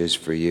body, which is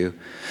for you.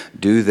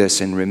 Do this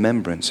in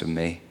remembrance of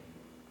me.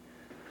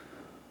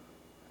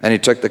 And he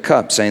took the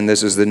cup, saying,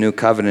 this is the new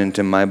covenant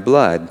in my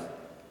blood.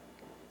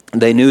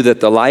 They knew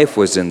that the life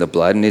was in the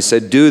blood, and he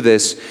said, do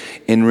this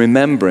in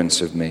remembrance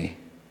of me.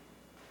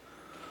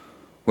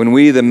 When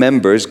we, the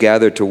members,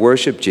 gather to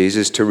worship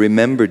Jesus, to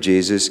remember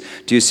Jesus,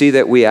 do you see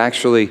that we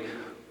actually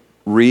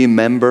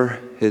remember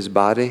his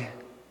body?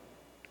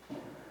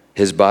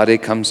 His body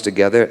comes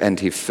together and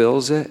he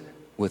fills it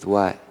with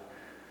what?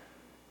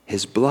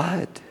 His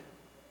blood.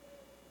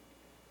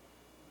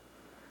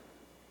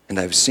 And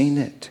I've seen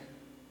it.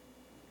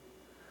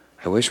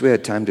 I wish we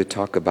had time to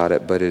talk about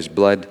it, but his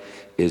blood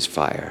is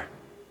fire.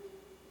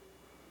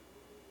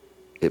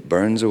 It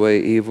burns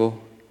away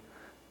evil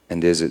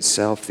and is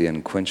itself the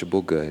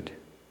unquenchable good.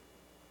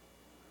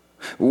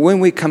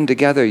 When we come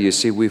together, you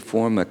see, we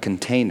form a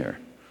container,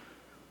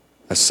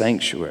 a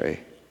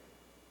sanctuary.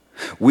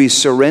 We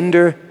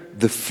surrender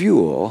the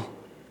fuel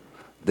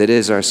that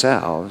is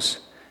ourselves,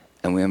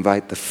 and we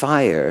invite the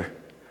fire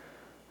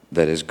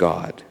that is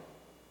God.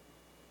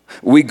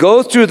 We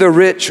go through the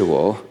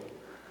ritual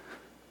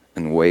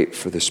and wait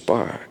for the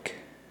spark.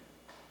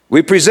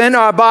 We present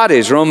our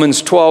bodies,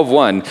 Romans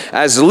 12:1,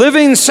 as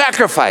living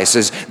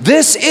sacrifices.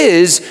 This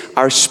is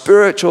our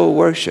spiritual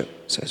worship,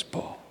 says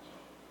Paul.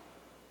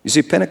 You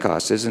see,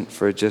 Pentecost isn't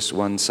for just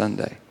one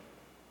Sunday.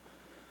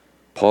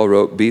 Paul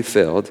wrote, be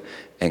filled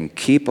and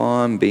keep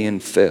on being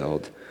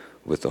filled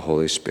with the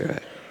Holy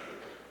Spirit.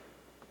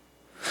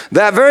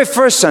 That very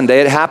first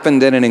Sunday, it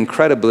happened in an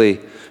incredibly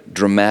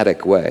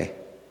dramatic way.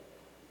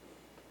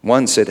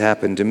 Once it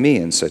happened to me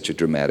in such a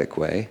dramatic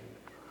way.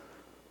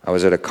 I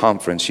was at a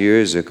conference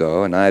years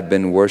ago, and I had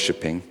been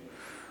worshiping,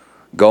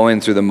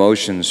 going through the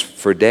motions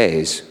for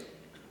days,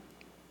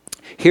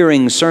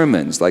 hearing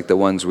sermons like the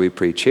ones we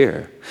preach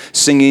here,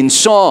 singing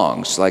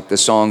songs like the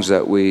songs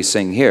that we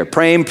sing here,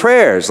 praying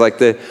prayers like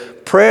the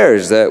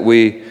prayers that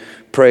we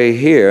pray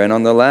here. And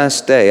on the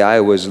last day,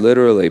 I was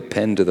literally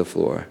pinned to the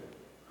floor.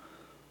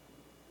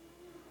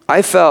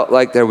 I felt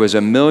like there was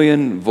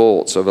 1,000,000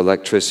 volts of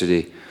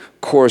electricity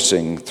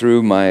coursing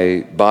through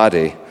my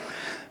body.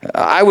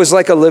 I was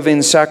like a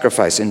living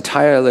sacrifice,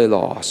 entirely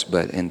lost,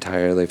 but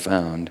entirely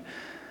found.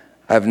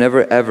 I've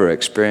never, ever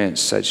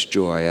experienced such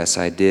joy as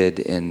I did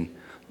in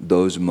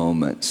those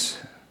moments.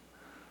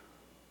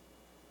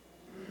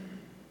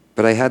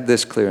 But I had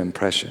this clear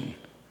impression.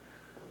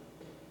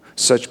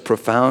 Such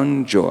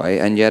profound joy,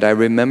 and yet I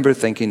remember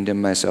thinking to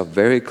myself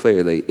very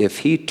clearly, if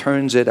he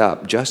turns it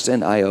up just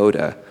an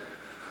iota,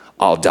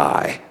 I'll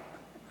die.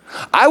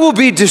 I will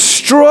be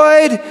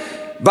destroyed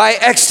by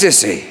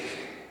ecstasy.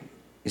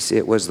 You see,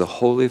 it was the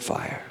holy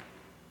fire.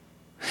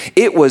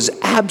 It was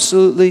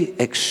absolutely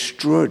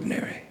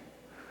extraordinary.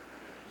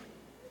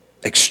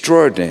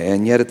 Extraordinary,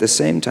 and yet at the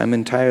same time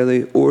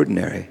entirely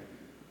ordinary.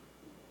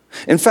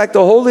 In fact,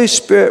 the Holy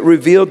Spirit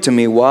revealed to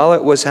me while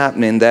it was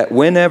happening that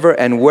whenever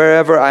and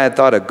wherever I had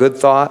thought a good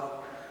thought,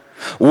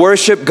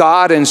 worship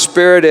God in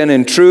spirit and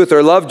in truth,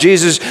 or love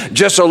Jesus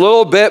just a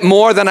little bit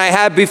more than I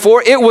had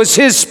before, it was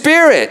his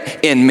Spirit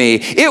in me.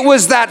 It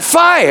was that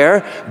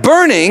fire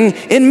burning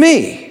in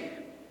me.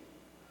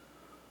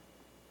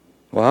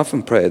 Well, I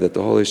often pray that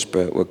the Holy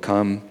Spirit would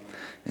come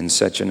in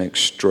such an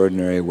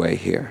extraordinary way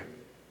here.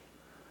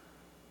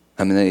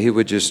 I mean, that he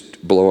would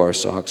just blow our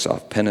socks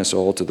off, pin us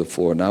all to the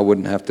floor, and I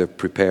wouldn't have to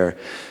prepare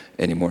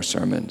any more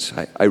sermons.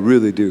 I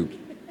really do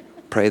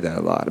pray that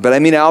a lot. But I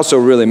mean, I also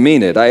really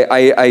mean it.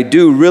 I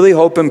do really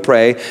hope and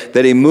pray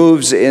that he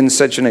moves in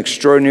such an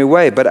extraordinary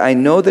way, but I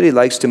know that he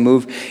likes to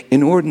move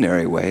in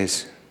ordinary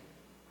ways.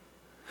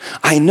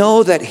 I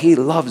know that he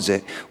loves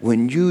it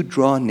when you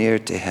draw near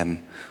to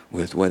him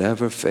with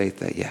whatever faith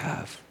that you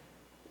have.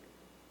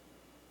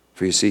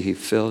 For you see, he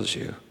fills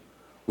you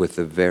with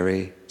the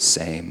very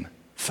same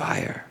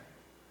fire.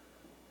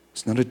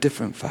 It's not a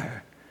different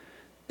fire.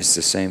 It's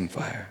the same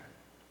fire.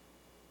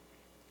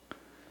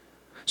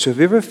 So have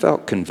you ever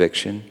felt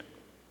conviction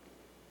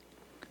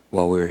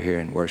while we were here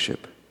in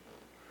worship?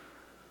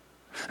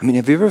 I mean,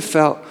 have you ever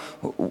felt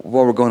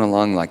while we're going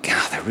along like,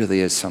 there really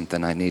is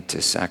something I need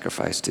to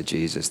sacrifice to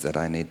Jesus that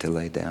I need to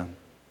lay down?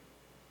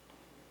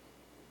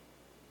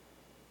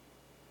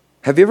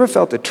 Have you ever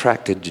felt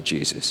attracted to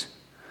Jesus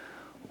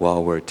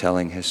while we're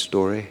telling his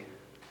story?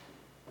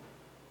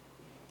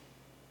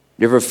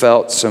 You ever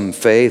felt some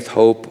faith,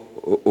 hope,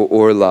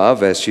 or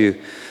love as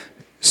you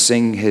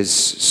sing his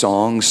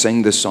songs,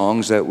 sing the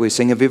songs that we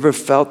sing? Have you ever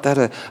felt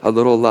that a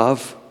little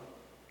love?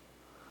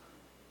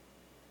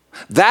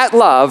 That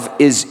love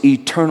is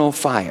eternal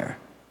fire.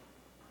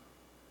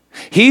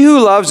 He who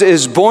loves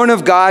is born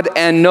of God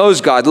and knows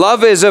God.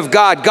 Love is of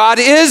God. God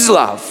is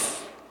love.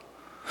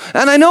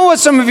 And I know what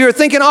some of you are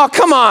thinking, oh,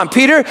 come on,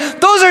 Peter.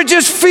 Those are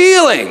just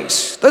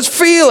feelings. That's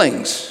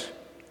feelings.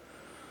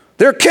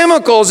 They're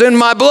chemicals in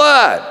my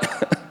blood.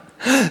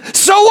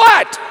 So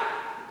what?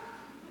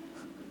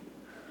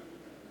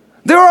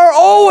 There are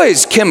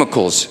always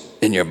chemicals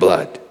in your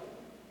blood.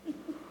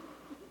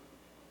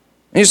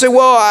 And you say,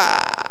 well,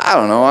 I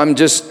don't know,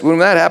 when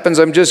that happens,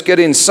 I'm just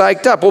getting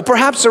psyched up. Well,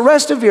 perhaps the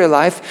rest of your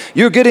life,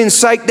 you're getting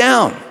psyched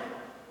down.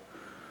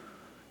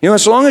 You know,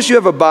 as long as you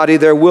have a body,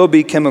 there will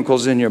be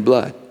chemicals in your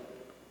blood.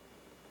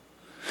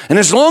 And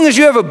as long as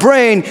you have a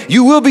brain,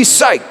 you will be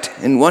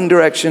psyched in one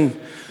direction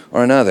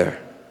or another.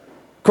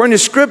 According to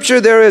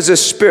Scripture, there is a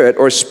spirit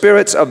or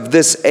spirits of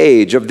this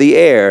age, of the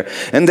air.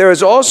 And there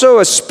is also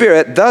a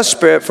spirit, the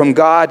Spirit from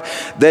God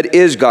that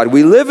is God.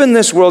 We live in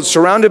this world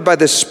surrounded by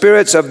the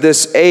spirits of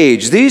this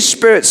age. These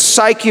spirits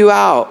psych you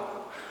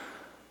out.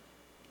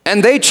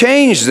 And they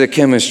change the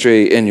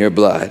chemistry in your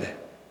blood.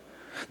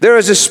 There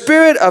is a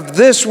spirit of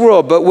this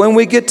world, but when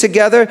we get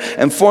together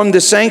and form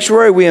the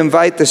sanctuary, we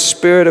invite the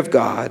Spirit of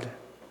God.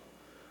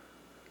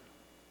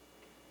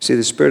 See,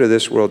 the spirit of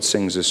this world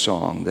sings a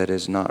song that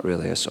is not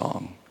really a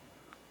song.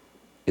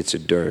 It's a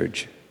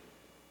dirge.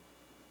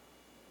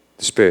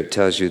 The Spirit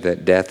tells you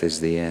that death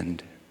is the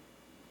end,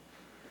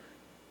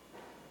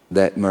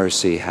 that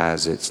mercy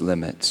has its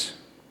limits,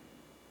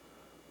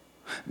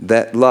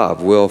 that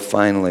love will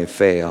finally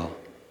fail,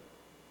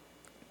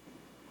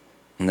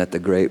 and that the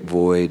great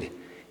void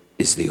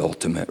is the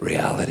ultimate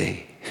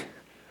reality.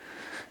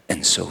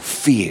 And so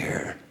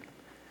fear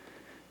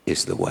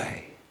is the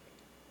way.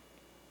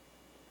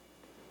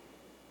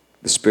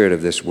 The spirit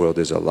of this world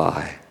is a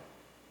lie.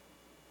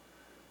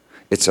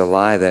 It's a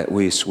lie that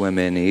we swim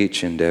in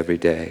each and every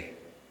day.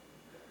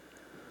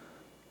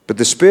 But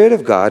the Spirit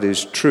of God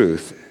is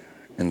truth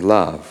and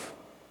love.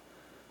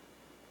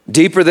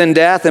 Deeper than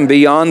death and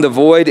beyond the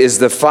void is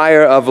the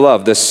fire of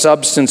love, the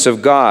substance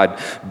of God.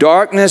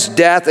 Darkness,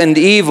 death, and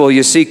evil,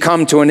 you see,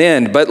 come to an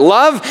end. But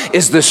love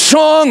is the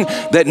song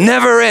that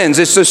never ends.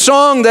 It's the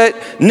song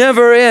that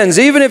never ends.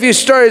 Even if you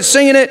started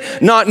singing it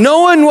not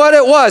knowing what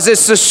it was,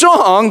 it's the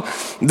song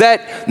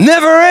that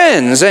never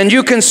ends. And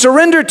you can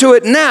surrender to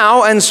it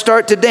now and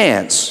start to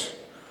dance.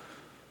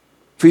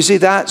 For you see,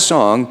 that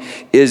song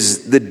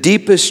is the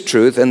deepest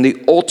truth and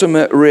the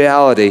ultimate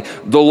reality,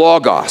 the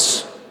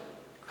Logos.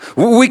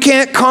 We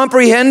can't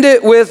comprehend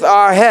it with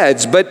our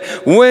heads, but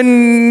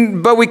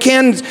we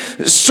can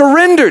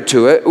surrender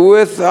to it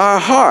with our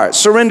hearts,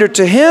 surrender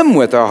to Him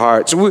with our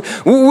hearts.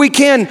 We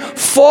can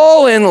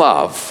fall in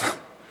love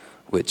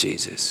with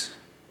Jesus.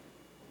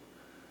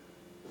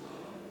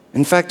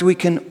 In fact, we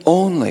can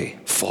only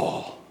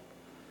fall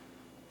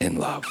in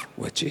love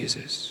with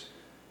Jesus.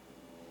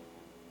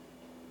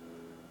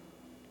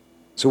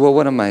 So,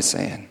 what am I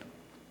saying?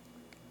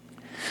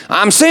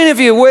 I'm saying if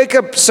you wake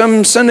up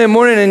some Sunday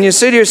morning and you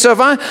say to yourself,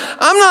 I'm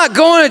not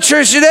going to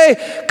church today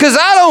because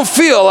I don't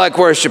feel like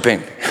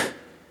worshiping.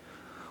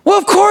 Well,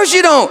 of course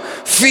you don't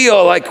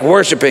feel like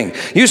worshiping.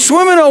 You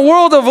swim in a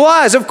world of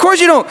lies. Of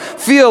course you don't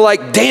feel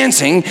like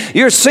dancing.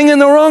 You're singing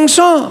the wrong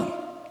song.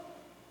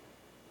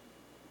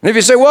 And if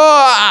you say, well,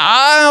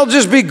 I'll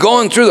just be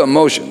going through the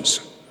motions.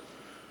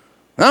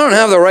 I don't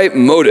have the right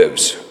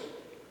motives.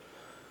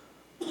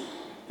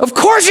 Of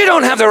course you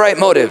don't have the right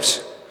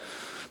motives.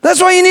 That's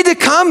why you need to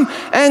come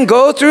and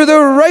go through the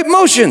right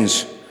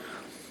motions.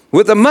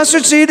 With the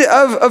mustard seed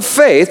of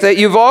faith that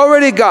you've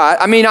already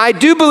got. I mean, I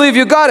do believe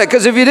you got it,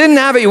 because if you didn't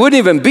have it, you wouldn't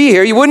even be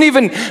here. You wouldn't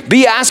even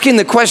be asking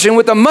the question.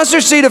 With the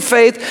mustard seed of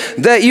faith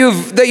that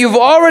you've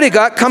already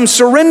got, come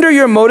surrender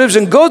your motives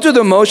and go through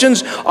the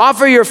motions,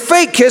 offer your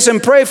fake kiss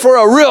and pray for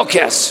a real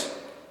kiss.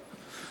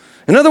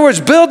 In other words,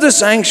 build the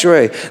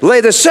sanctuary, lay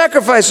the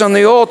sacrifice on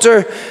the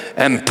altar,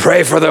 and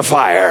pray for the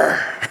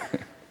fire.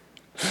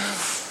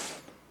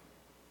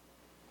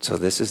 So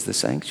this is the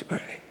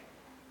sanctuary.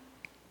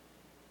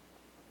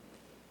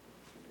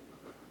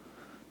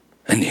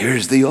 And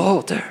here's the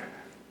altar.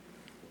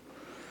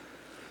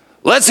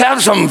 Let's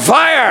have some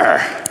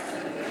fire.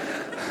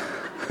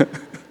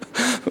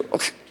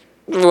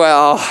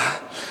 Well,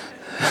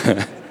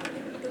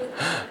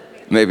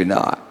 maybe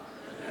not.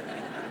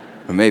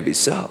 Or maybe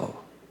so.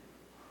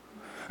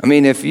 I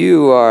mean, if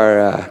you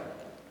are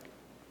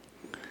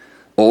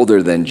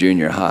older than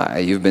junior high.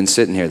 You've been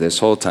sitting here this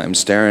whole time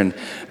staring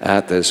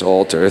at this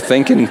altar,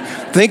 thinking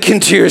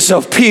to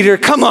yourself, Peter,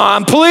 come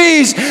on,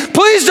 please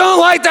don't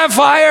light that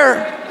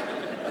fire.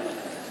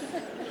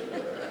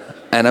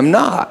 And I'm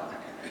not.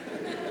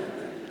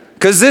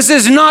 Because this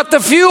is not the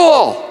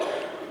fuel.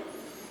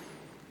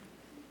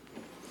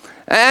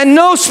 And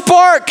no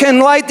spark can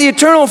light the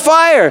eternal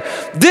fire.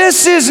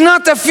 This is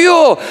not the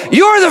fuel.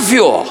 You're the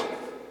fuel.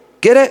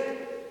 Get it?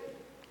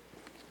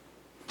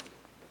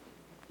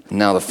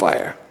 Now the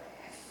fire.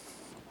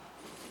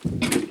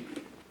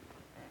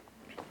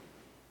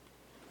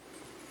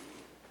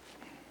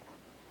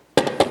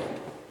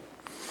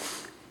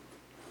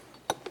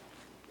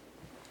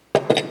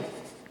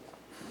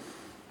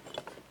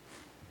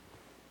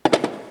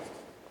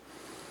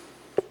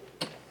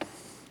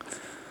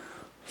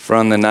 For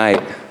on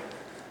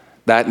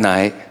that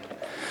night,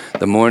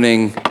 the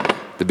morning,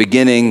 the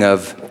beginning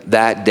of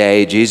that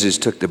day, Jesus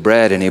took the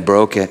bread and he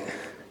broke it,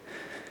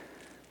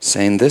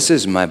 saying, "This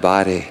is my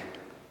body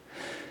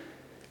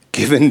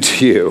given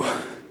to you.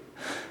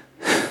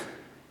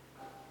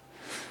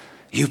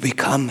 You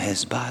become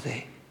his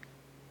body."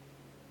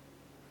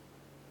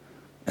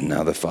 And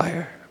now the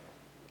fire.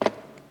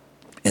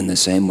 In the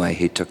same way,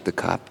 he took the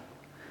cup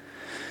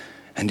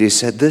and he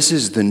said, "This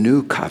is the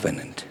new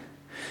covenant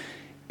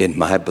in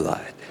my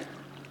blood.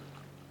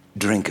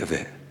 Drink of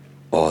it,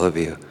 all of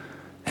you,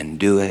 and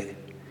do it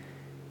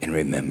in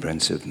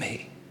remembrance of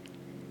me."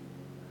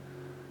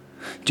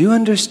 Do you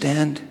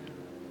understand?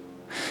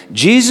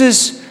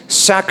 Jesus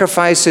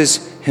sacrifices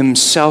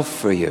himself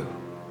for you.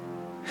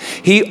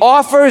 He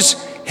offers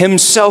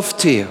himself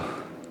to you.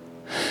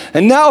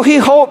 And now he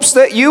hopes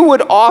that you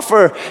would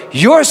offer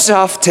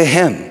yourself to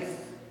him.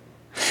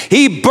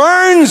 He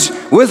burns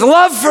with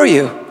love for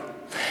you.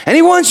 And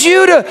he wants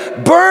you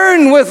to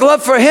burn with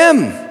love for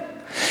him.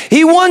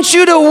 He wants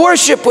you to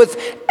worship with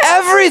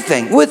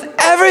everything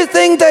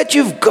that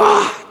you've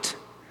got.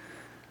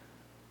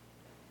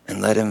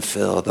 And let him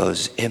fill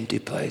those empty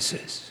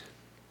places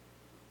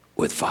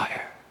with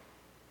fire.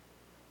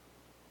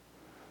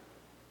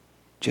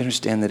 Do you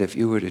understand that if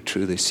you were to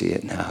truly see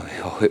it now,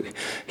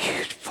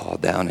 you'd fall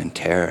down in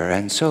terror?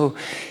 And so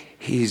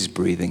he's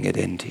breathing it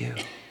into you.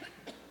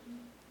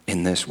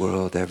 In this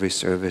world, every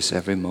service,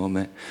 every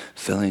moment,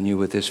 filling you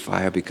with his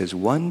fire, because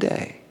one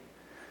day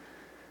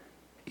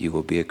you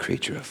will be a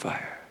creature of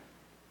fire.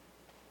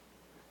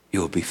 You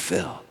will be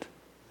filled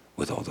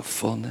with all the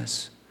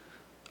fullness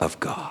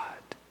of God.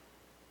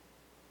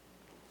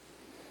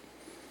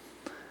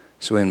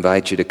 So I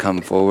invite you to come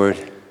forward,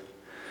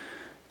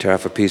 tear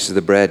off a piece of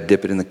the bread,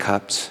 dip it in the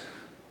cups.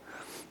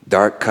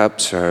 Dark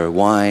cups are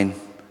wine,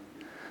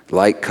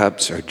 light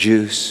cups are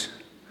juice.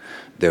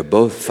 They're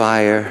both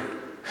fire.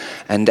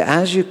 And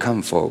as you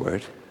come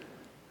forward,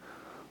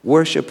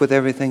 worship with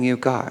everything you've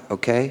got,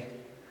 okay?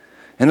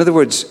 In other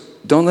words,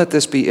 don't let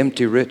this be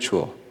empty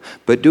ritual,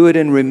 but do it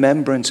in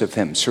remembrance of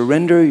him.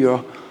 Surrender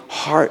your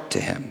heart to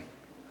him,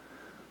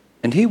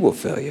 and he will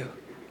fill you.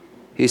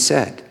 He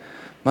said,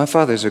 "My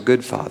Father's a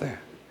good Father.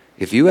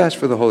 If you ask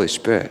for the Holy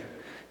Spirit,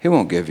 he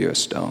won't give you a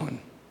stone.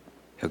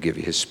 He'll give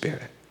you his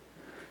Spirit."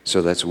 So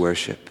let's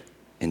worship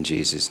in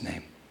Jesus'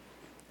 name.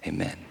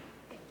 Amen.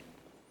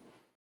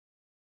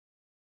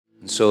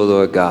 And so,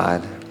 Lord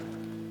God,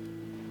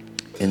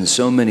 in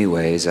so many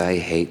ways, I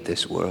hate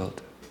this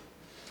world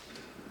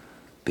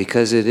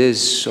because it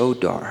is so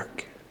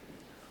dark.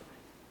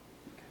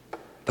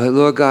 But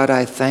Lord God,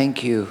 I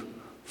thank you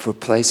for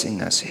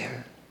placing us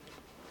here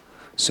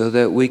so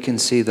that we can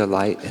see the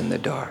light in the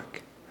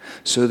dark,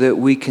 so that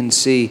we can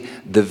see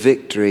the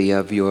victory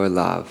of your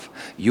love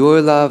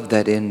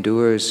that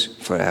endures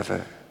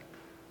forever.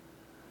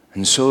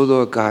 And so,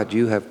 Lord God,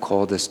 you have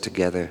called us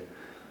together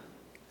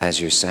as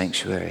your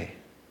sanctuary.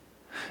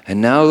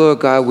 And now, Lord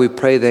God, we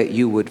pray that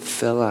you would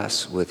fill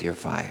us with your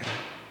fire.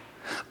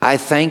 I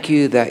thank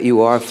you that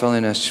you are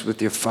filling us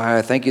with your fire.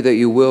 I thank you that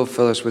you will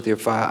fill us with your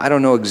fire. I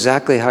don't know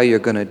exactly how you're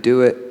going to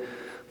do it,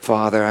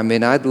 Father. I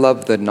mean, I'd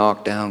love the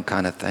knockdown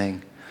kind of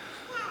thing.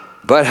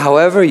 But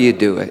however you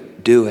do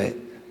it, do it.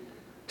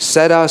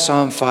 Set us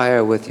on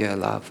fire with your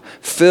love.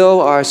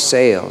 Fill our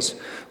sails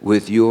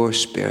with your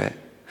Spirit.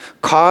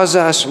 Cause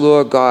us,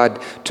 Lord God,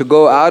 to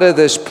go out of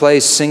this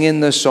place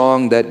singing the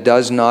song that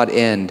does not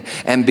end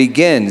and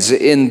begins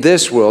in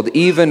this world,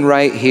 even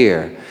right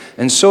here.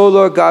 And so,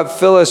 Lord God,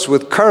 fill us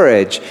with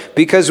courage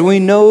because we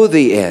know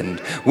the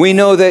end. We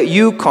know that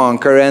you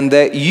conquer and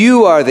that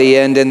you are the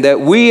end and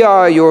that we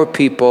are your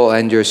people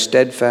and your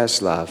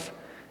steadfast love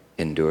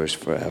endures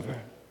forever.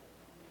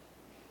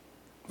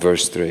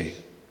 Verse 3.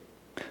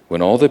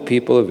 When all the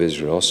people of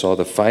Israel saw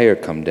the fire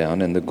come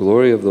down and the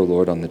glory of the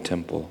Lord on the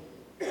temple,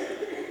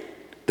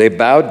 they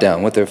bowed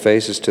down with their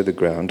faces to the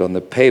ground on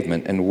the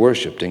pavement and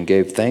worshipped and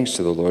gave thanks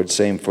to the Lord,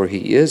 saying, "For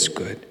he is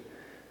good.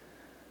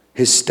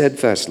 His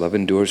steadfast love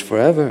endures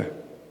forever."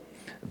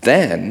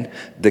 Then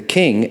the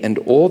king and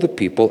all the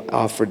people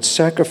offered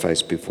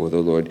sacrifice before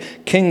the Lord.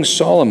 King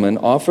Solomon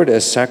offered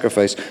as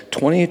sacrifice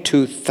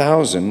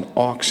 22,000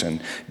 oxen.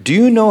 Do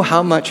you know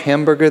how much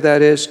hamburger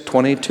that is?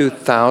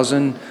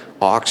 22,000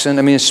 oxen.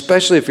 I mean,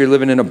 especially if you're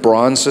living in a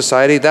bronze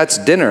society, that's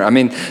dinner. I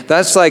mean,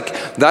 that's like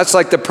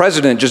the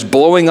president just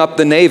blowing up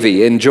the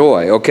Navy.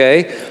 Enjoy,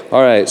 okay?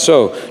 All right,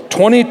 so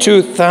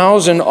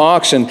 22,000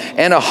 oxen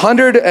and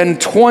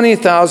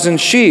 120,000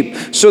 sheep.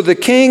 So the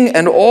king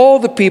and all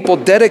the people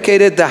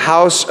dedicated the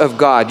house of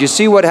God. You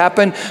see what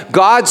happened?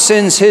 God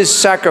sends his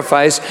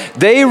sacrifice.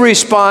 They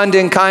respond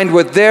in kind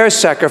with their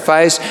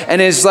sacrifice,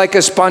 and it's like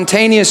a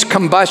spontaneous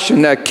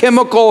combustion, a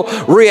chemical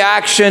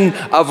reaction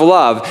of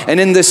love. And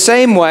in the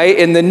same way,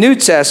 in the New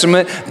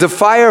Testament, the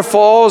fire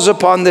falls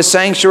upon the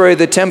sanctuary of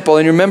the temple.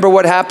 And you remember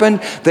what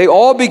happened? They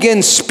all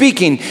begin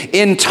speaking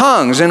in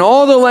tongues and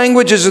all the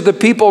languages of the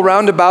people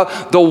round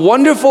about the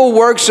wonderful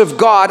works of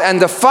God,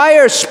 and the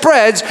fire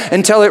spreads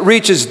until it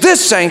reaches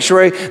this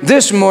sanctuary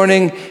this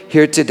morning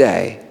here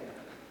today.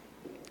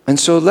 And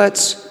so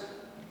let's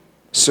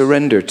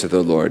surrender to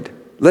the Lord.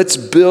 Let's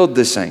build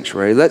the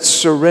sanctuary. Let's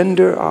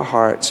surrender our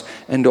hearts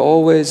and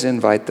always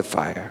invite the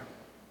fire.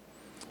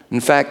 In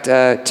fact,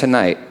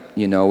 tonight,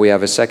 we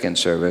have a second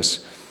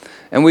service.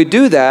 And we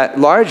do that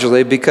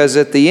largely because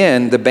at the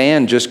end, the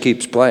band just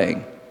keeps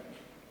playing.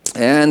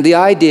 And the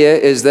idea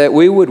is that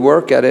we would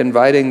work at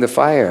inviting the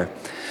fire.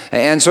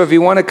 And so if you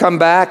want to come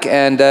back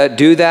and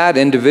do that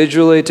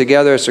individually,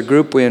 together as a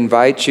group, we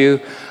invite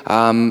you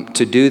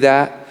to do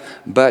that.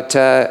 But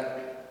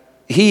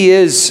he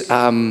is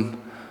the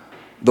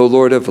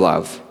Lord of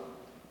love.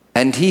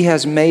 And he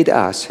has made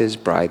us his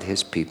bride,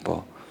 his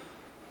people.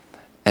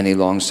 And he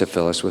longs to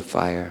fill us with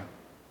fire.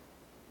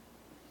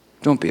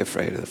 Don't be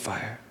afraid of the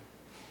fire.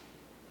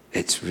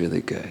 It's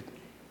really good.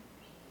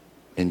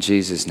 In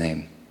Jesus'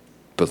 name,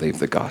 believe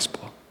the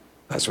gospel.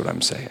 That's what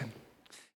I'm saying.